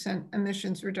 25%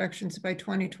 emissions reductions by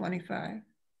 2025?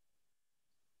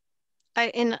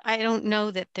 I don't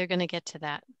know that they're going to get to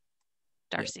that,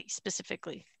 Darcy,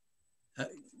 specifically.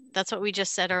 That's what we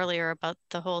just said earlier about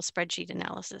the whole spreadsheet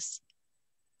analysis.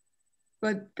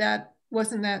 But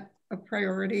wasn't that a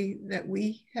priority that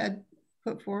we had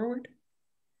put forward?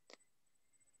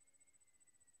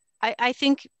 I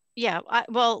think, yeah. I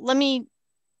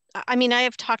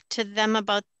have talked to them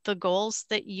about the goals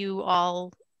that you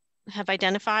all have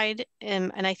identified,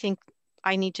 and I think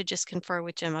I need to just confer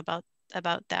with Jim about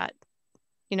that.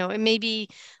 It may be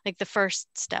like the first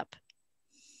step,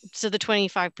 so the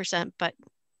 25%, but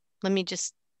let me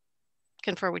just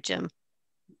confer with Jim.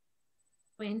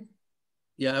 Wayne?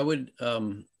 Yeah, I would.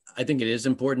 I think it is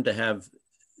important to have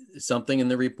something in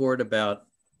the report about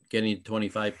getting to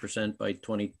 25% by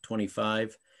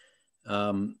 2025.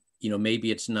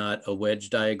 Maybe it's not a wedge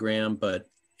diagram, but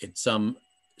it's some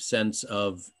sense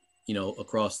of,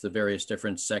 across the various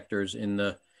different sectors in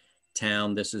the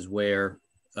town, this is where,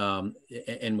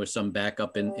 and with some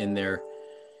backup in their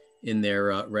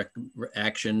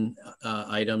action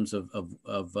items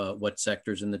of what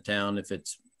sectors in the town, if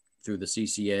it's through the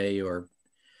CCA or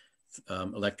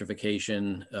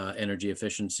electrification, energy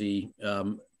efficiency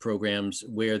programs,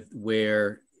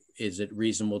 where is it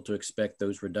reasonable to expect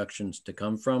those reductions to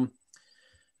come from?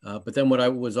 But then what I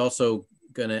was also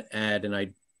going to add, and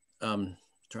I'm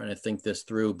trying to think this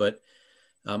through, but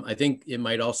I think it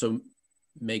might also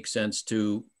make sense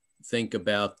to think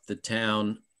about the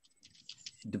town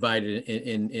divided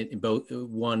in both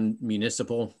one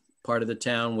municipal part of the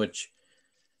town, which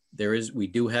I'm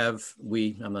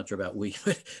not sure about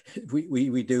but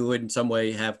we do in some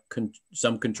way have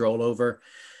some control over,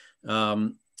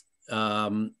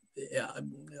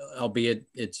 albeit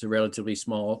it's a relatively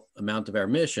small amount of our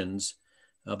emissions.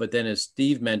 But then, as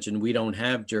Steve mentioned, we don't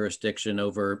have jurisdiction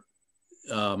over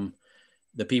the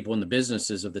people and the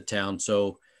businesses of the town.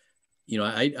 So,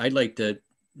 I'd like to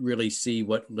really see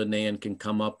what Linnane can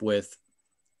come up with,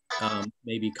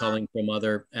 maybe culling from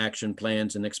other action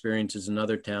plans and experiences in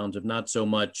other towns of not so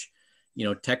much,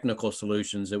 technical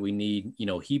solutions that we need,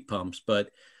 heat pumps, but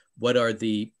what are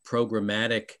the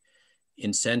programmatic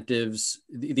incentives?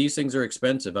 These things are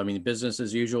expensive. I mean, business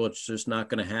as usual, it's just not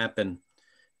going to happen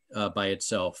by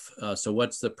itself. So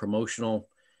what's the promotional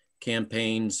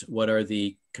campaigns? What are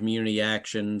the community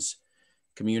actions,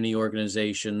 community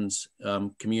organizations,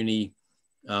 community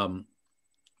and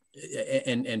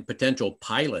potential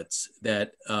pilots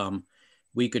that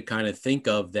we could kind of think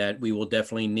of that we will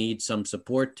definitely need some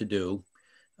support to do,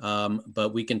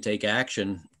 but we can take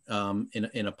action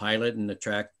in a pilot and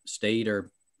attract state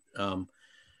or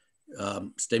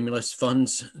stimulus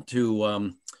funds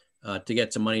to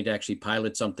get some money to actually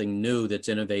pilot something new that's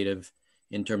innovative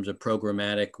in terms of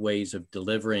programmatic ways of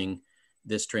delivering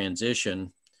this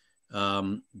transition,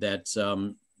 that's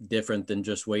different than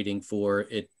just waiting for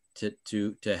it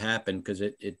to happen, because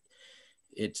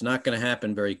it's not going to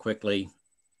happen very quickly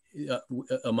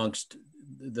amongst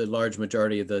the large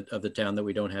majority of the town that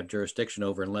we don't have jurisdiction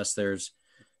over, unless there's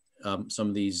some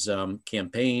of these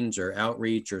campaigns or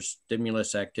outreach or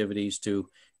stimulus activities to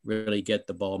really get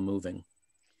the ball moving.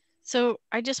 So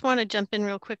I just want to jump in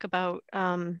real quick about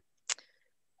things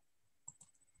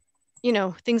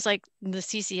like the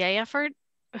CCA effort.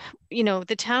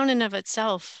 The town in of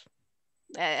itself,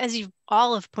 as you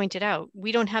all have pointed out,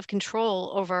 we don't have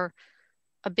control over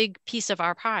a big piece of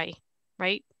our pie,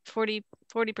 right? 40%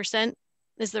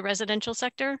 is the residential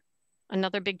sector.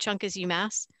 Another big chunk is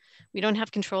UMass. We don't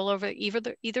have control over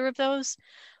either of those,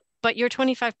 but your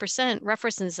 25%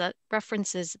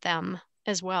 references them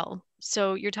as well.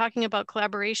 So you're talking about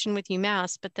collaboration with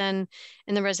UMass, but then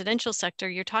in the residential sector,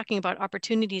 you're talking about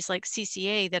opportunities like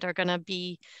CCA that are going to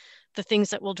be the things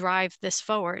that will drive this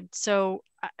forward. So,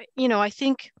 you know, I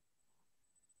think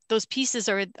those pieces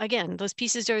are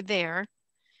there.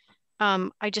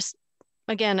 I just,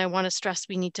 again, I want to stress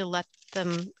we need to let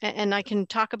them, and I can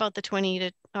talk about the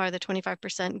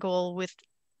 25% goal with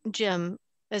Jim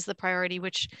as the priority,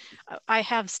 which I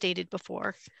have stated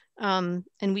before, and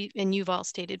you've all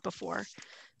stated before.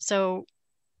 So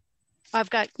I've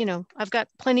got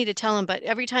plenty to tell him, but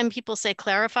every time people say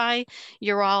clarify,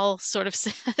 you're all sort of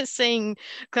saying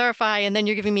clarify, and then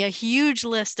you're giving me a huge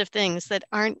list of things that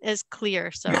aren't as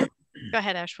clear. So go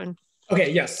ahead, Ashwin. Okay,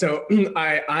 yes. So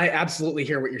I absolutely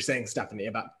hear what you're saying, Stephanie,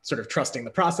 about sort of trusting the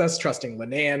process, trusting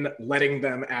Linnea, letting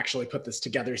them actually put this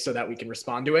together so that we can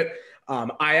respond to it.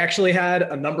 I actually had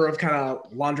a number of kind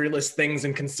of laundry list things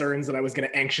and concerns that I was going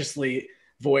to anxiously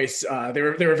voice. They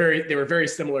were very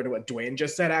similar to what Dwayne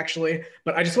just said, actually.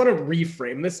 But I just want to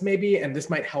reframe this maybe, and this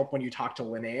might help when you talk to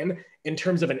Linnea, in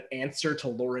terms of an answer to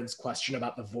Lauren's question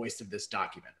about the voice of this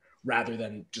document, rather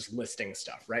than just listing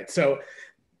stuff, right? So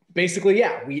basically,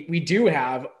 yeah, we do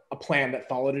have a plan that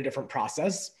followed a different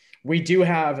process. We do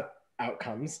have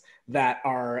outcomes that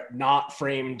are not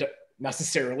framed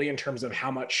necessarily in terms of how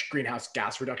much greenhouse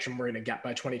gas reduction we're going to get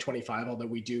by 2025, although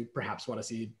we do perhaps want to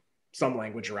see some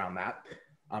language around that,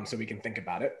 so we can think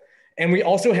about it. And we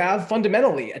also have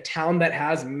fundamentally a town that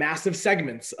has massive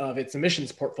segments of its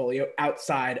emissions portfolio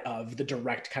outside of the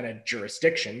direct kind of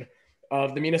jurisdiction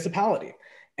of the municipality.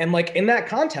 And like in that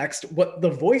context, what the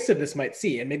voice of this might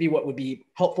see, and maybe what would be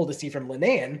helpful to see from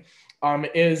Linnea,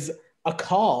 is a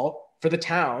call for the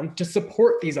town to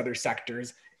support these other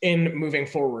sectors in moving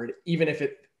forward, even if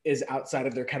it is outside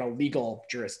of their kind of legal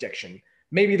jurisdiction.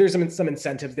 Maybe there's some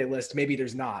incentives they list, maybe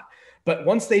there's not. But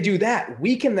once they do that,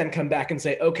 we can then come back and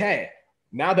say, okay,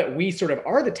 now that we sort of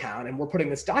are the town and we're putting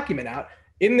this document out,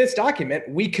 in this document,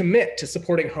 we commit to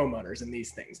supporting homeowners in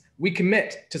these things. We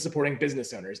commit to supporting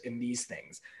business owners in these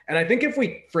things. And I think if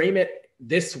we frame it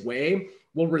this way,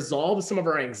 we'll resolve some of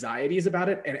our anxieties about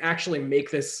it and actually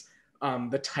make this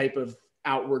the type of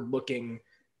outward-looking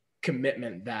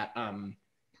commitment that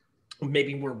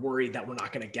maybe we're worried that we're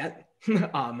not going to get.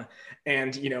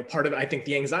 And you know, part of it, I think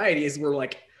the anxiety is we're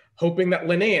like hoping that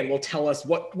Linnea will tell us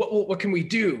what can we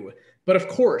do. But of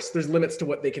course, there's limits to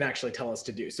what they can actually tell us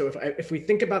to do. So if we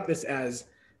think about this as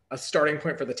a starting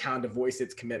point for the town to voice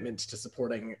its commitment to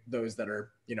supporting those that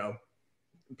are, you know,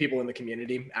 people in the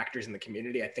community, actors in the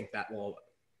community, I think that will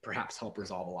perhaps help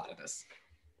resolve a lot of this.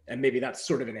 And maybe that's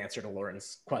sort of an answer to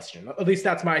Lauren's question. At least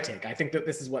that's my take. I think that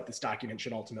this is what this document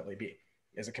should ultimately be,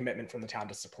 is a commitment from the town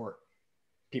to support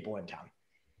people in town.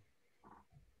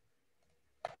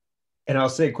 And I'll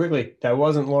say quickly, that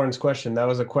wasn't Lauren's question. That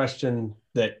was a question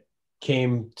that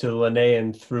came to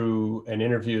Linnea through an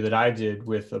interview that I did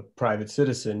with a private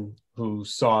citizen who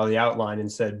saw the outline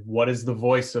and said, what is the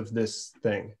voice of this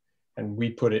thing? And we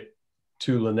put it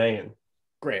to Linnea.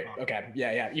 Great. Okay.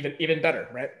 Yeah. Even better,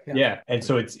 right? Yeah. And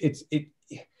so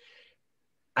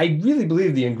I really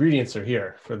believe the ingredients are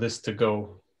here for this to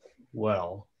go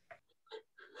well.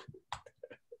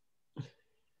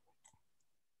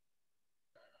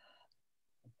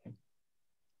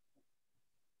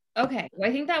 Okay, well,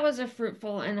 I think that was a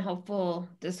fruitful and helpful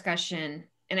discussion.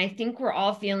 And I think we're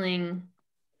all feeling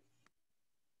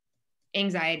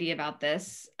anxiety about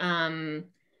this.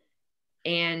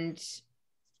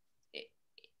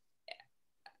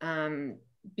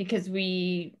 Because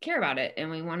we care about it and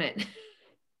we want it.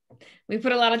 We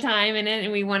put a lot of time in it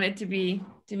and we want it to be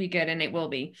good, and it will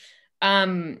be.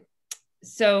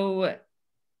 So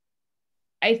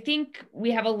I think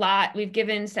we've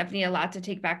given Stephanie a lot to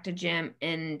take back to Jim,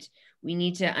 and we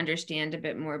need to understand a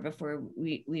bit more before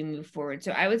we move forward.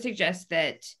 So I would suggest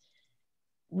that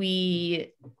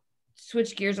we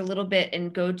switch gears a little bit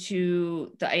and go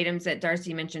to the items that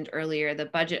Darcy mentioned earlier, the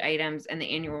budget items and the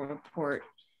annual report.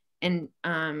 And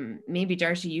maybe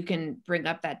Darcy, you can bring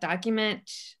up that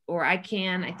document, or I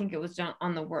can. I think it was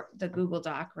on the Google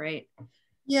Doc, right?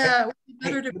 Yeah.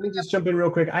 Hey, let me just jump in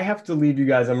real quick. I have to leave you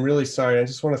guys. I'm really sorry. I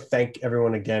just want to thank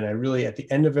everyone again. At the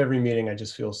end of every meeting, I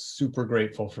just feel super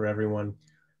grateful for everyone.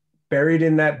 Buried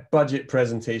in that budget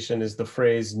presentation is the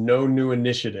phrase, no new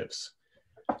initiatives.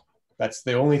 That's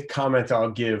the only comment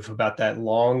I'll give about that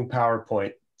long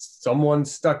PowerPoint. Someone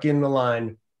stuck in the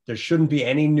line, there shouldn't be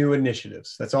any new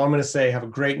initiatives. That's all I'm going to say. Have a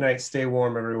great night. Stay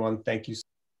warm, everyone. Thank you.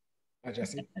 Hi,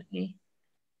 Jesse.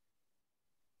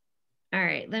 All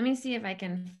right, let me see if I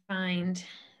can find,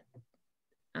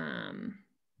 oh,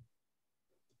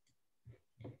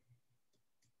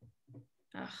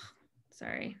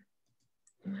 sorry.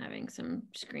 I'm having some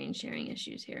screen sharing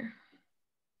issues here.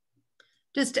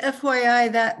 Just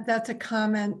FYI, that's a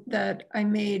comment that I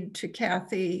made to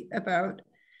Kathy about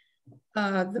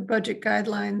the budget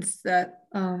guidelines, that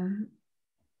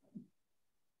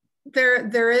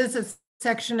there is a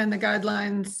section in the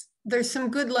guidelines. There's some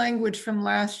good language from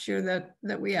last year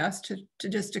that we asked to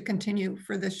just to continue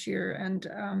for this year.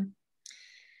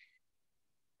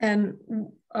 And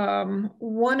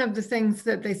one of the things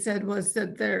that they said was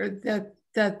that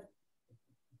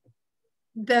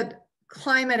that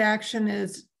climate action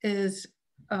is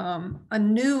a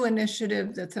new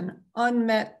initiative that's an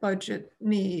unmet budget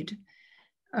need.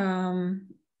 And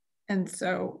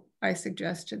so I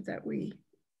suggested that we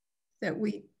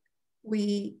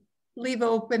leave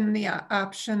open the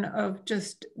option of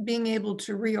just being able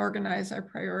to reorganize our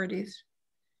priorities.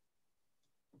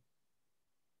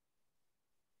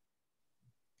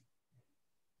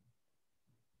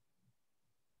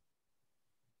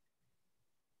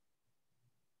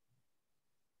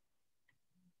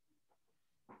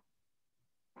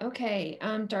 Okay,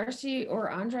 Darcy or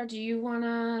Andra, do you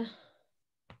want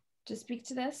to speak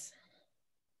to this?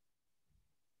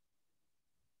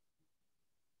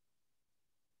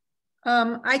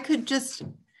 I could just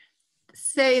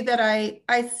say that I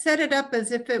set it up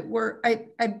as if it were,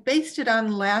 I based it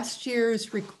on last year's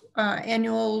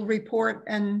annual report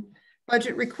and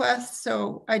budget requests.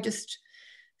 So I just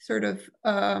sort of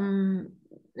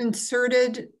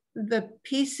inserted the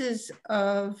pieces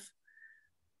of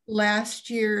last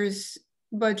year's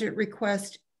budget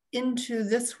request into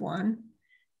this one.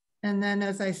 And then,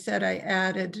 as I said, I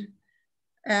added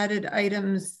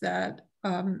items that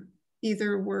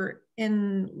either were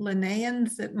in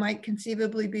Linnaeans that might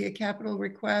conceivably be a capital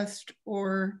request,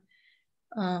 or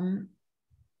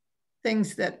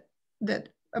things that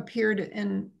appeared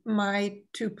in my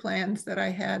two plans that I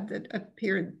had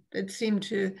that seemed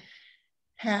to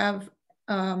have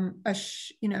a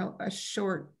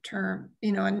short term,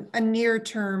 a near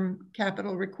term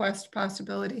capital request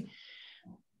possibility.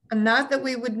 And not that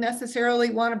we would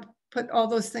necessarily want to put all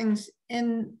those things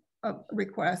in a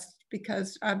request,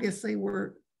 because obviously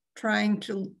we're trying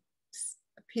to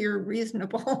appear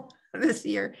reasonable this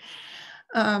year.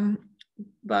 Yeah,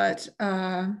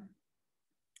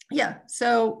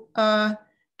 so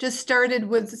just started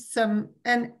with some,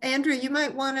 and Andrew, you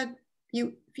might want to,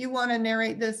 if you want to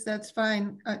narrate this, that's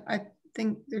fine. I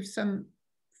think there's some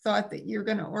thought that you're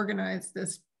going to organize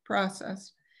this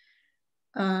process.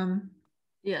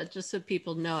 Yeah, just so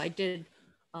people know, I did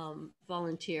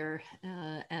volunteer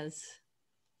as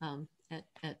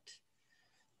at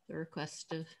the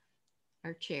request of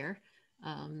our chair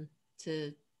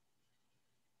to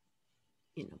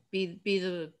be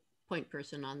the point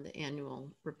person on the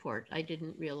annual report. I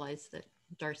didn't realize that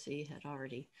Darcy had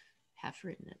already half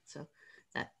written it, so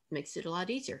that makes it a lot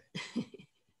easier.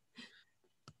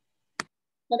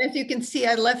 But as you can see,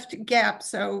 I left gaps,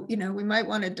 so we might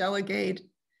want to delegate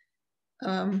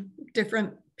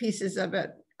different pieces of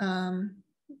it.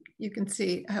 You can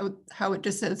see how it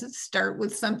just says start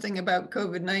with something about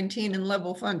COVID-19 and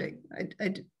level funding.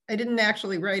 I didn't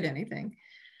actually write anything.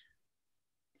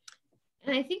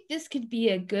 And I think this could be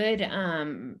a good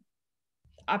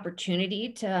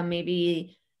opportunity to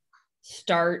maybe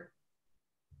start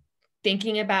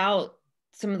thinking about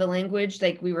some of the language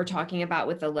like we were talking about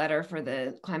with the letter for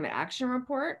the climate action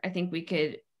report. I think we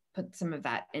could put some of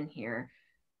that in here.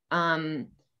 And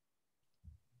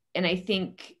I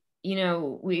think,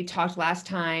 we talked last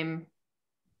time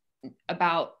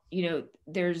about,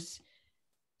 there's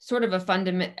sort of a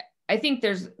fundament. I think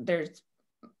there's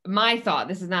my thought,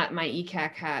 this is not my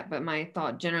ECAC hat, but my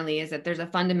thought generally is that there's a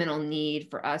fundamental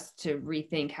need for us to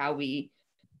rethink how we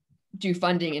do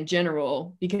funding in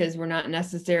general, because we're not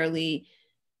necessarily,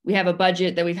 we have a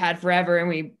budget that we've had forever and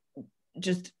we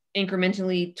just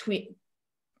incrementally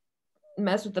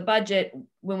mess with the budget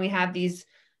when we have these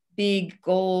big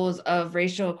goals of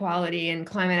racial equality and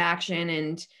climate action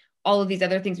and all of these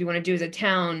other things we want to do as a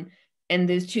town, and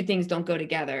those two things don't go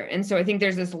together. And so I think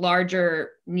there's this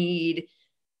larger need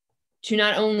to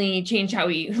not only change how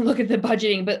we look at the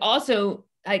budgeting, but also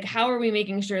like, how are we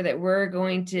making sure that we're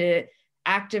going to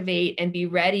activate and be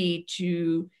ready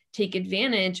to take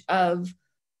advantage of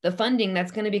the funding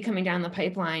that's going to be coming down the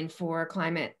pipeline for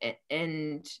climate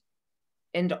and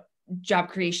job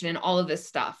creation and all of this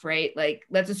stuff, right? Like,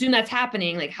 let's assume that's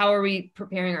happening. Like, how are we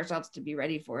preparing ourselves to be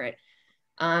ready for it?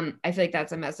 I feel like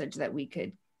that's a message that we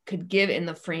could give in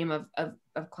the frame of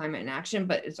climate and action,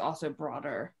 but it's also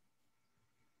broader.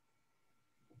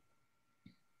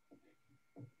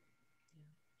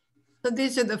 So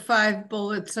these are the 5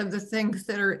 bullets of the things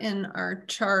that are in our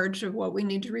charge of what we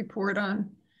need to report on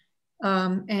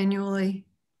annually.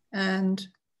 And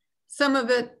some of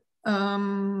it,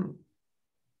 you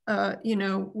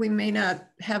know, we may not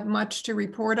have much to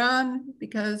report on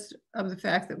because of the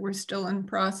fact that we're still in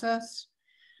process.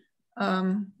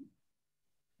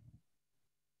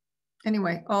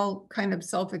 Anyway, all kind of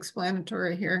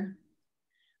self-explanatory here.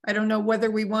 I don't know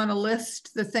whether we want to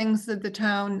list the things that the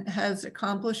town has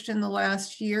accomplished in the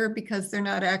last year because they're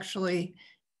not actually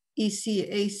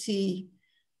ECAC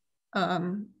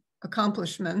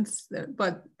accomplishments,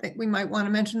 but we might want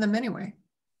to mention them anyway.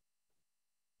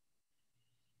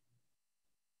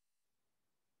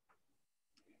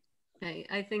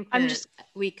 I think that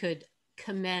we could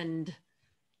commend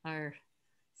our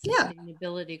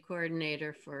sustainability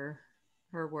coordinator for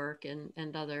her work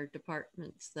and other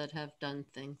departments that have done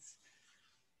things.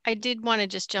 I did want to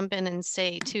just jump in and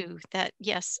say too that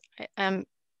yes, and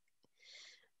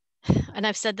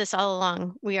I've said this all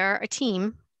along, we are a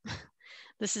team.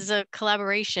 This is a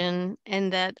collaboration,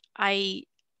 and that I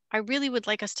really would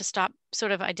like us to stop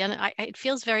sort of identify. It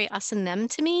feels very us and them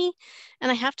to me, and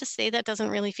I have to say that doesn't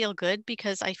really feel good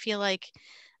because I feel like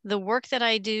the work that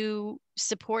I do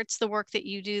supports the work that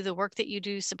you do. The work that you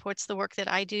do supports the work that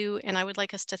I do. And I would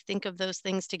like us to think of those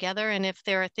things together. And if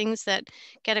there are things that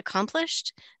get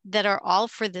accomplished that are all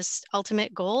for this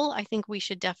ultimate goal, I think we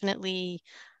should definitely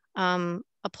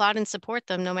applaud and support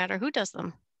them no matter who does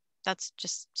them. That's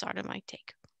just sort of my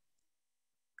take.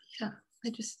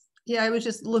 Yeah, I was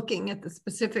just looking at the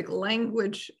specific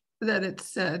language that it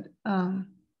said.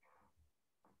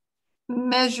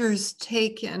 Measures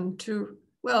taken to,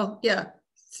 well, yeah,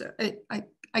 so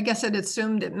I guess I'd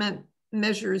assumed it meant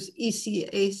measures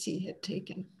ECAC had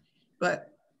taken, but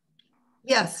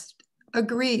yes,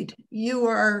 agreed. You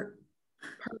are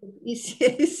part of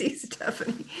ECAC,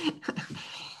 Stephanie.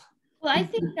 Well, I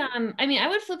think, I mean, I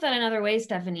would flip that another way,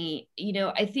 Stephanie. You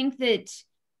know, I think that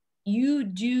you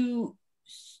do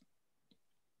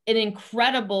an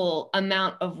incredible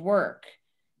amount of work.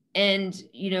 And,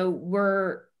 you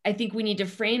know, I think we need to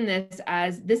frame this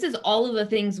as this is all of the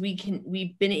things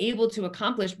we've been able to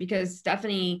accomplish because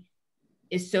Stephanie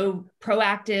is so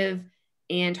proactive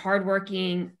and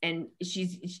hardworking and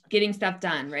she's getting stuff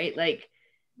done, right? Like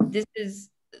I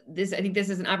think this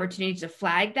is an opportunity to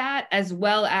flag that as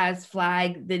well as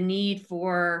flag the need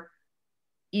for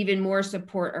even more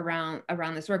support around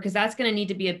this work, because that's going to need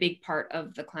to be a big part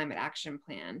of the climate action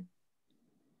plan.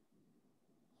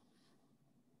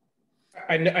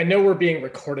 I know we're being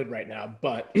recorded right now,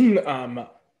 but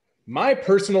my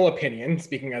personal opinion,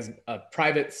 speaking as a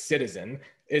private citizen,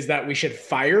 is that we should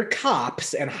fire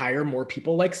cops and hire more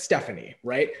people like Stephanie,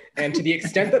 right? And to the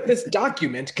extent that this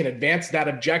document can advance that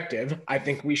objective, I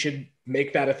think we should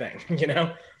make that a thing, you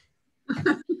know?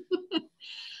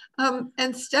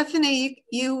 And Stephanie,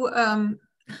 you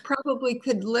probably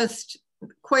could list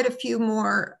quite a few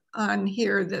more on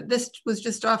here. That this was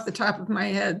just off the top of my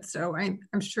head, so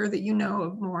I'm sure that you know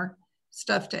of more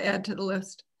stuff to add to the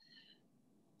list.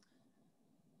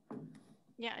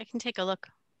 Yeah, I can take a look.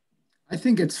 I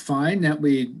think it's fine that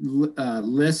we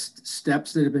list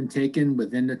steps that have been taken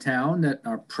within the town that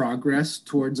are progress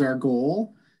towards our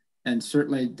goal, and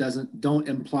certainly don't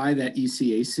imply that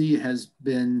ECAC has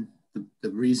been the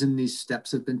reason these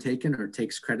steps have been taken or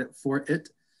takes credit for it.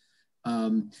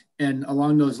 And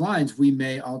along those lines, we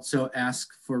may also ask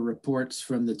for reports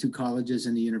from the 2 colleges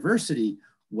and the university.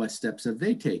 What steps have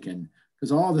they taken?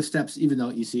 Because all the steps, even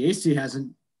though ECAC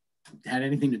hasn't had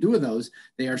anything to do with those,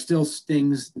 they are still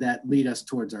things that lead us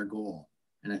towards our goal.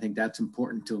 And I think that's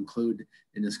important to include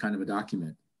in this kind of a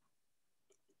document.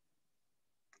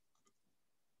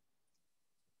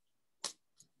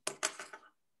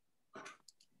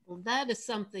 Well, that is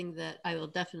something that I will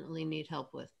definitely need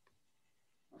help with.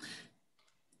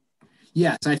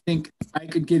 Yes, I think I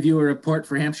could give you a report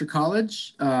for Hampshire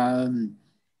College, and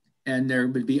there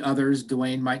would be others.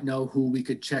 Dwayne might know who we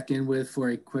could check in with for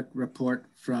a quick report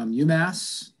from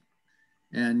UMass.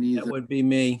 And that would be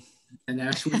me. And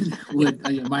Ashwin would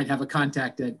you might have a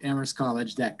contact at Amherst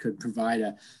College that could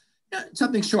provide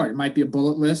something short. It might be a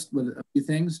bullet list with a few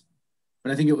things,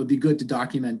 but I think it would be good to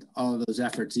document all of those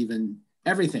efforts, even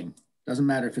everything. Doesn't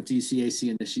matter if it's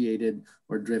ECAC initiated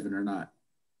or driven or not.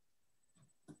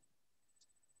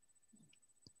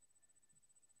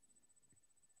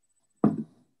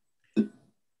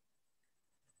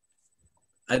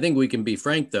 I think we can be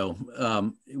frank, though,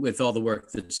 with all the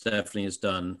work that Stephanie has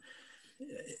done.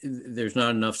 There's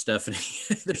not enough Stephanie.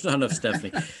 There's not enough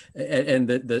Stephanie, and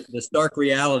the stark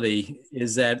reality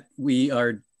is that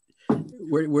we're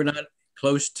not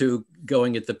close to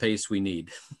going at the pace we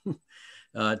need.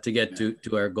 to get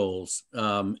to our goals,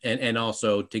 and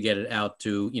also to get it out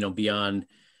to, you know, beyond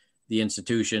the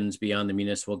institutions, beyond the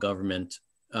municipal government,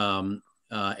 and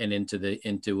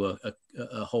into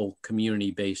a whole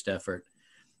community-based effort.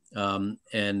 And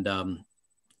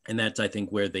that's, I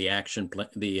think, where the action plan,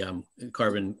 the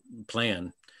carbon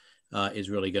plan, is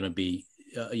really going to be,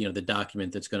 you know, the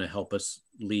document that's going to help us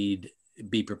be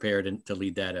prepared and to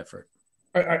lead that effort.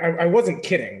 I wasn't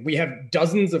kidding. We have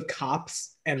dozens of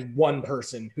cops and one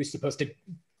person who's supposed to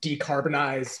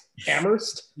decarbonize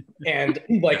Amherst and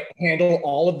like handle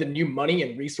all of the new money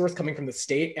and resource coming from the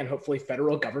state and hopefully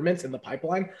federal governments in the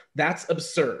pipeline. That's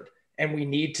absurd. And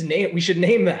we should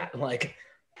name that. Like,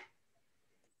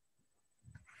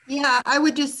 yeah, I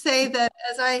would just say that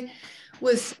as I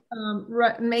was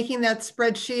making that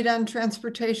spreadsheet on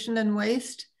transportation and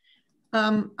waste,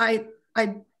 I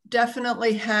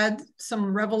definitely had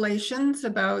some revelations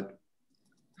about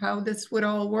how this would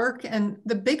all work. And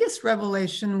the biggest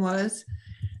revelation was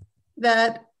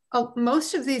that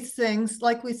most of these things,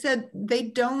 like we said, they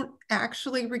don't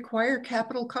actually require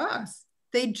capital costs.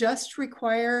 They just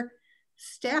require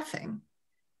staffing.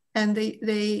 And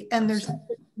there's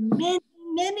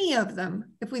many of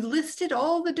them. If we listed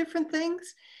all the different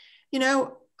things, you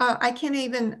know, I can't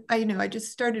even, I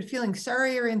just started feeling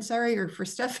sorrier and sorrier for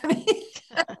Stephanie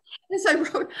as I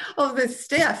wrote all this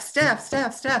staff.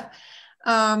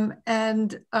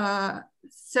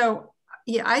 So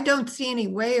yeah, I don't see any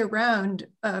way around,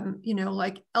 you know,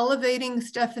 like elevating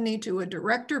Stephanie to a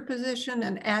director position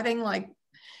and adding like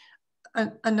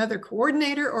another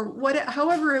coordinator or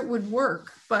however it would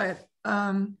work. But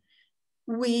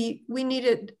we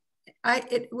needed,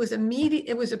 it was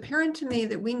apparent to me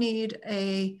that we need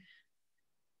a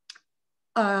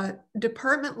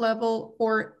department level,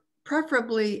 or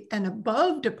preferably an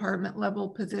above department level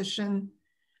position,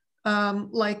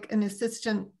 like an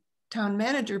assistant town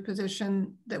manager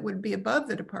position that would be above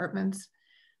the departments,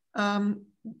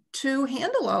 to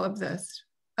handle all of this,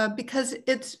 because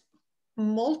it's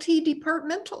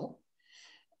multi-departmental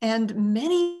and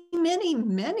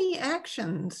many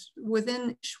actions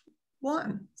within each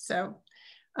one. So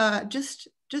just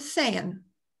saying.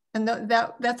 And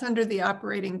that's under the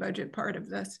operating budget part of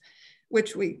this,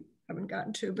 which we haven't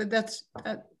gotten to, but that's,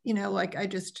 you know, like I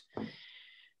just,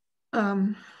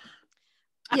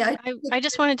 yeah. I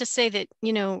just wanted to say that,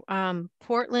 you know,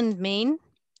 Portland, Maine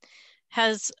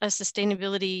has a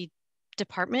sustainability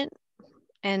department,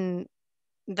 and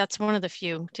that's one of the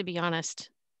few, to be honest.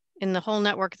 In the whole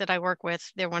network that I work with,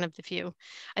 they're one of the few.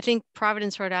 I think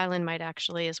Providence, Rhode Island might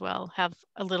actually as well have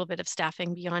a little bit of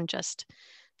staffing beyond just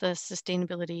the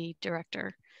sustainability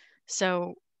director.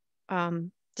 So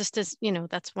just as, you know,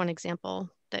 that's one example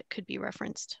that could be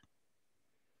referenced.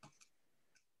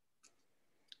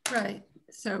 Right.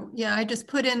 So yeah, I just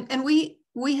put in, and we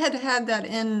had that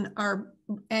in our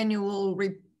annual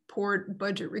report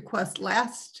budget request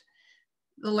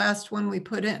the last one we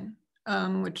put in,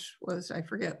 which was, I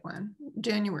forget when,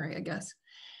 January, I guess.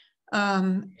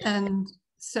 And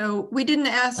so we didn't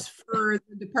ask for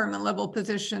the department level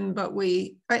position, but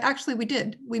we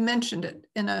did. We mentioned it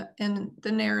in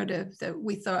the narrative that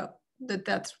we thought that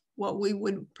that's what we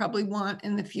would probably want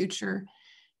in the future,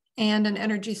 and an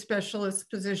energy specialist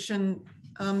position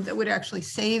that would actually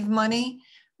save money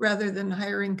rather than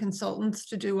hiring consultants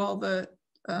to do all the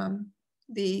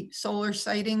solar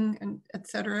siting and et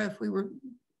cetera, if we were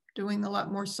doing a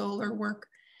lot more solar work.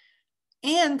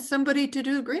 And somebody to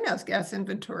do greenhouse gas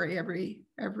inventory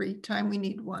every time we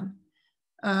need one.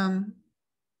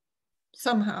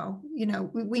 Somehow, you know,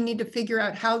 we need to figure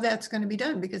out how that's going to be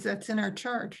done, because that's in our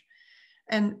charge.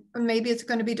 And maybe it's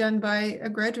going to be done by a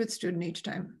graduate student each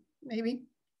time, maybe,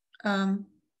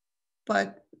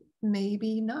 but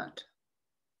maybe not.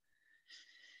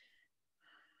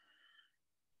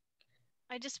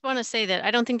 I just want to say that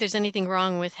I don't think there's anything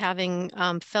wrong with having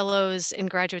fellows and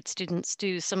graduate students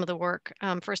do some of the work.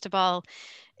 First of all,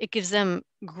 it gives them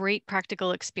great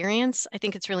practical experience. I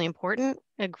think it's really important,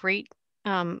 a great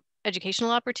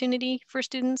educational opportunity for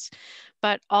students,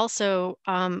 but also,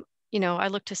 you know, I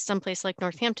look to someplace like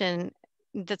Northampton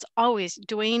that's always,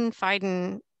 Wayne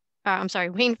Fiden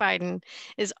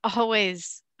is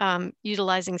always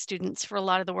utilizing students for a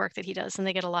lot of the work that he does, and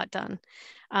they get a lot done.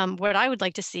 What I would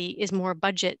like to see is more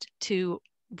budget to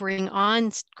bring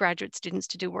on graduate students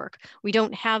to do work. We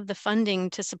don't have the funding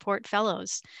to support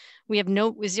fellows. We have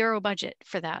zero budget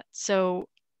for that. So,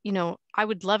 you know, I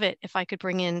would love it if I could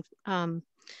bring in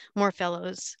more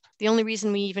fellows. The only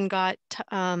reason we even got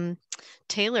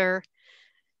Taylor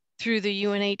through the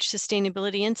UNH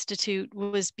Sustainability Institute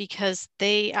was because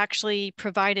they actually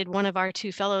provided one of our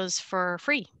 2 fellows for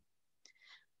free.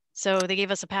 So they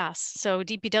gave us a pass. So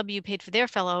DPW paid for their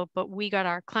fellow, but we got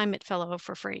our climate fellow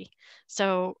for free.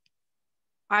 So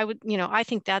I would, I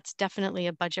think that's definitely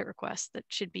a budget request that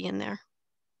should be in there.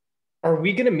 Are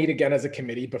we going to meet again as a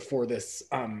committee before this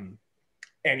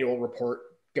annual report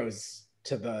goes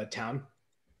to the town?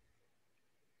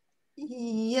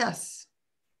 Yes.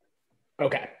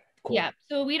 Okay, cool. Yeah.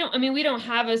 So we don't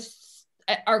have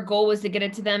our goal was to get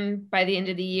it to them by the end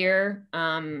of the year.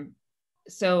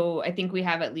 So I think we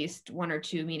have at least 1 or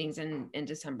 2 meetings in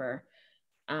December.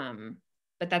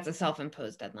 But that's a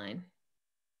self-imposed deadline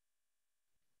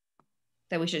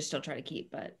that we should still try to keep,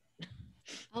 but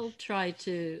I'll try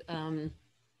to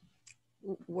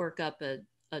work up a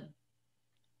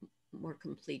more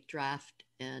complete draft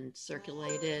and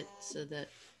circulate it so that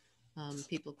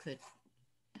people could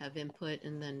have input,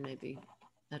 and then maybe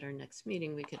at our next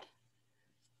meeting we could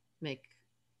make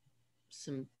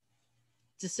some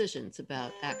decisions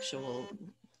about actually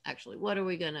what are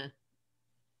we going to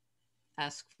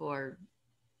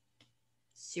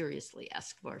seriously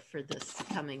ask for this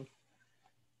coming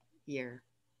year.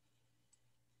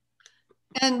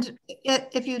 And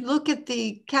if you look at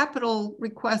the capital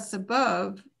requests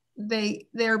above,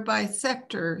 they're by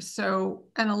sector. So,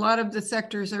 and a lot of the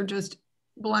sectors are just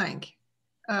blank.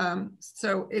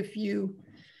 So if you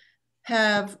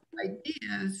have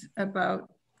ideas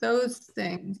about those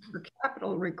things for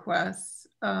capital requests,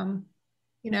 I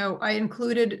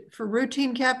included for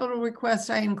routine capital requests,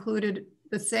 I included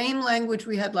the same language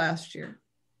we had last year,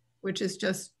 which is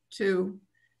just to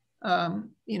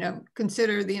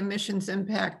consider the emissions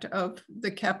impact of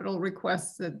the capital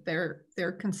requests that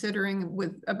they're considering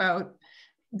about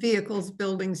vehicles,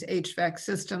 buildings, HVAC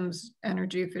systems,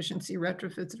 energy efficiency,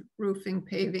 retrofits, roofing,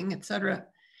 paving, etc.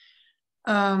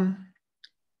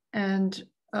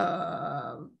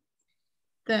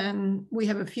 Then we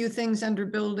have a few things under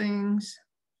buildings.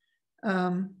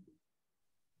 Are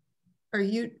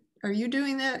you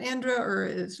doing that, Andra, or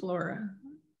is Laura?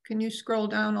 Can you scroll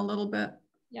down a little bit?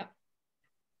 Yeah.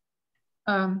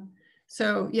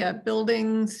 So yeah,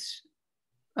 buildings.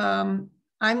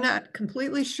 I'm not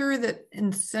completely sure that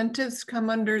incentives come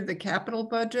under the capital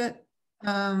budget.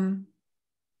 But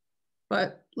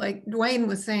like Dwayne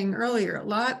was saying earlier, a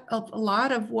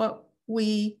lot of what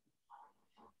we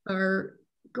are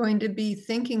going to be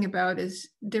thinking about is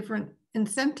different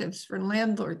incentives for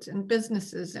landlords and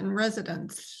businesses and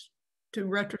residents to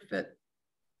retrofit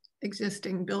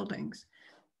existing buildings.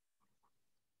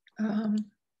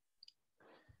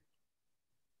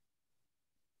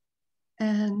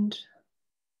 And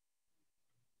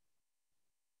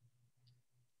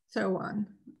so on.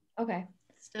 Okay.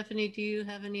 Stephanie, do you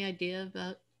have any idea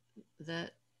about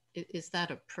that? Is that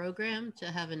a program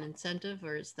to have an incentive,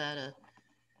 or is that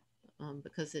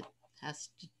because it has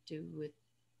to do with,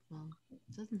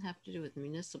 it doesn't have to do with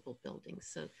municipal buildings.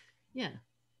 So yeah.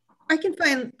 I can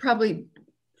probably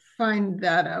find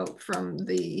that out from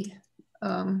the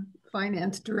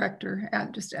finance director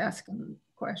and just ask him the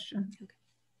question. Okay.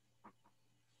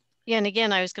 Yeah, and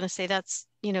again, I was going to say that's,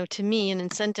 to me, an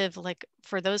incentive like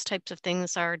for those types of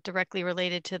things are directly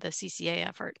related to the CCA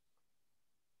effort.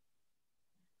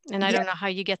 And I don't know how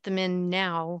you get them in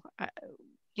now.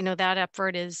 That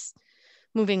effort is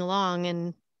moving along,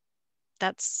 and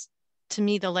that's, to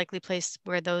me, the likely place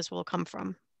where those will come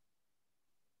from.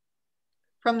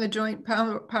 From the joint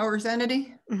powers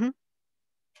entity? Mm-hmm.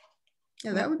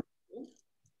 Yeah,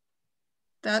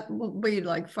 that will be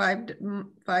like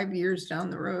 5 years down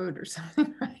the road or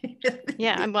something, right?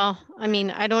 Yeah, well, I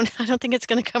mean, I don't think it's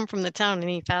going to come from the town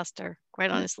any faster, quite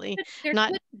honestly.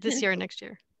 Not this year or next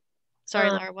year. Sorry,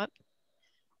 Laura, what?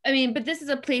 I mean, but this is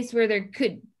a place where there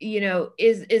could,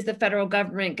 is the federal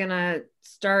government gonna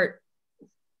start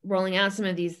rolling out some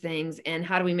of these things, and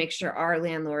how do we make sure our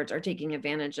landlords are taking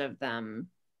advantage of them?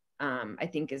 I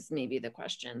think is maybe the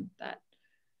question that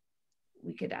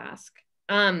we could ask.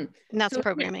 And that's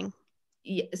programming.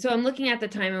 Yeah, so I'm looking at the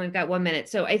time and we've got 1 minute.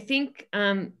 So I think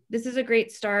this is a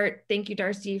great start. Thank you,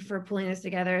 Darcy, for pulling this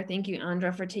together. Thank you,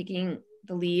 Andra, for taking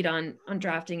the lead on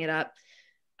drafting it up.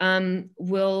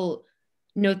 We'll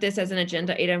note this as an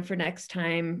agenda item for next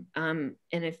time. And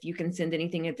if you can send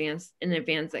anything in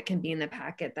advance that can be in the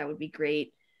packet, that would be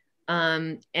great.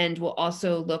 And we'll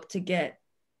also look to get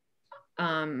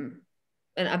an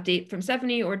update from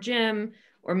Stephanie or Jim,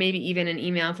 or maybe even an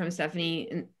email from Stephanie,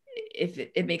 and if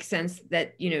it makes sense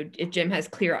that, if Jim has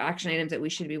clear action items that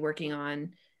we should be working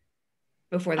on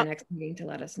before the next meeting, to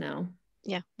let us know.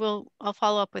 Yeah, I'll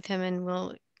follow up with him, and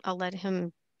we'll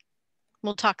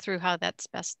talk through how that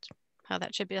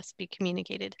should best be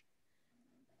communicated.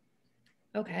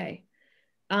 Okay.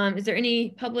 Is there any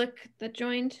public that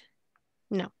joined?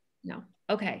 No. No.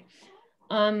 Okay.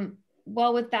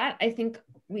 Well, with that, I think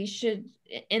we should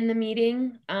end the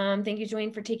meeting. Thank you,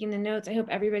 Joanne, for taking the notes. I hope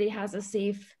everybody has a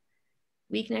safe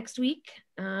week next week.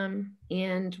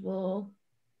 And we'll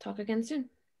talk again soon.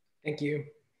 Thank you.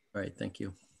 All right, thank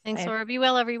you. Thanks, Bye. Laura. Be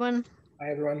well, everyone. Bye,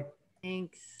 everyone.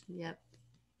 Thanks. Yep.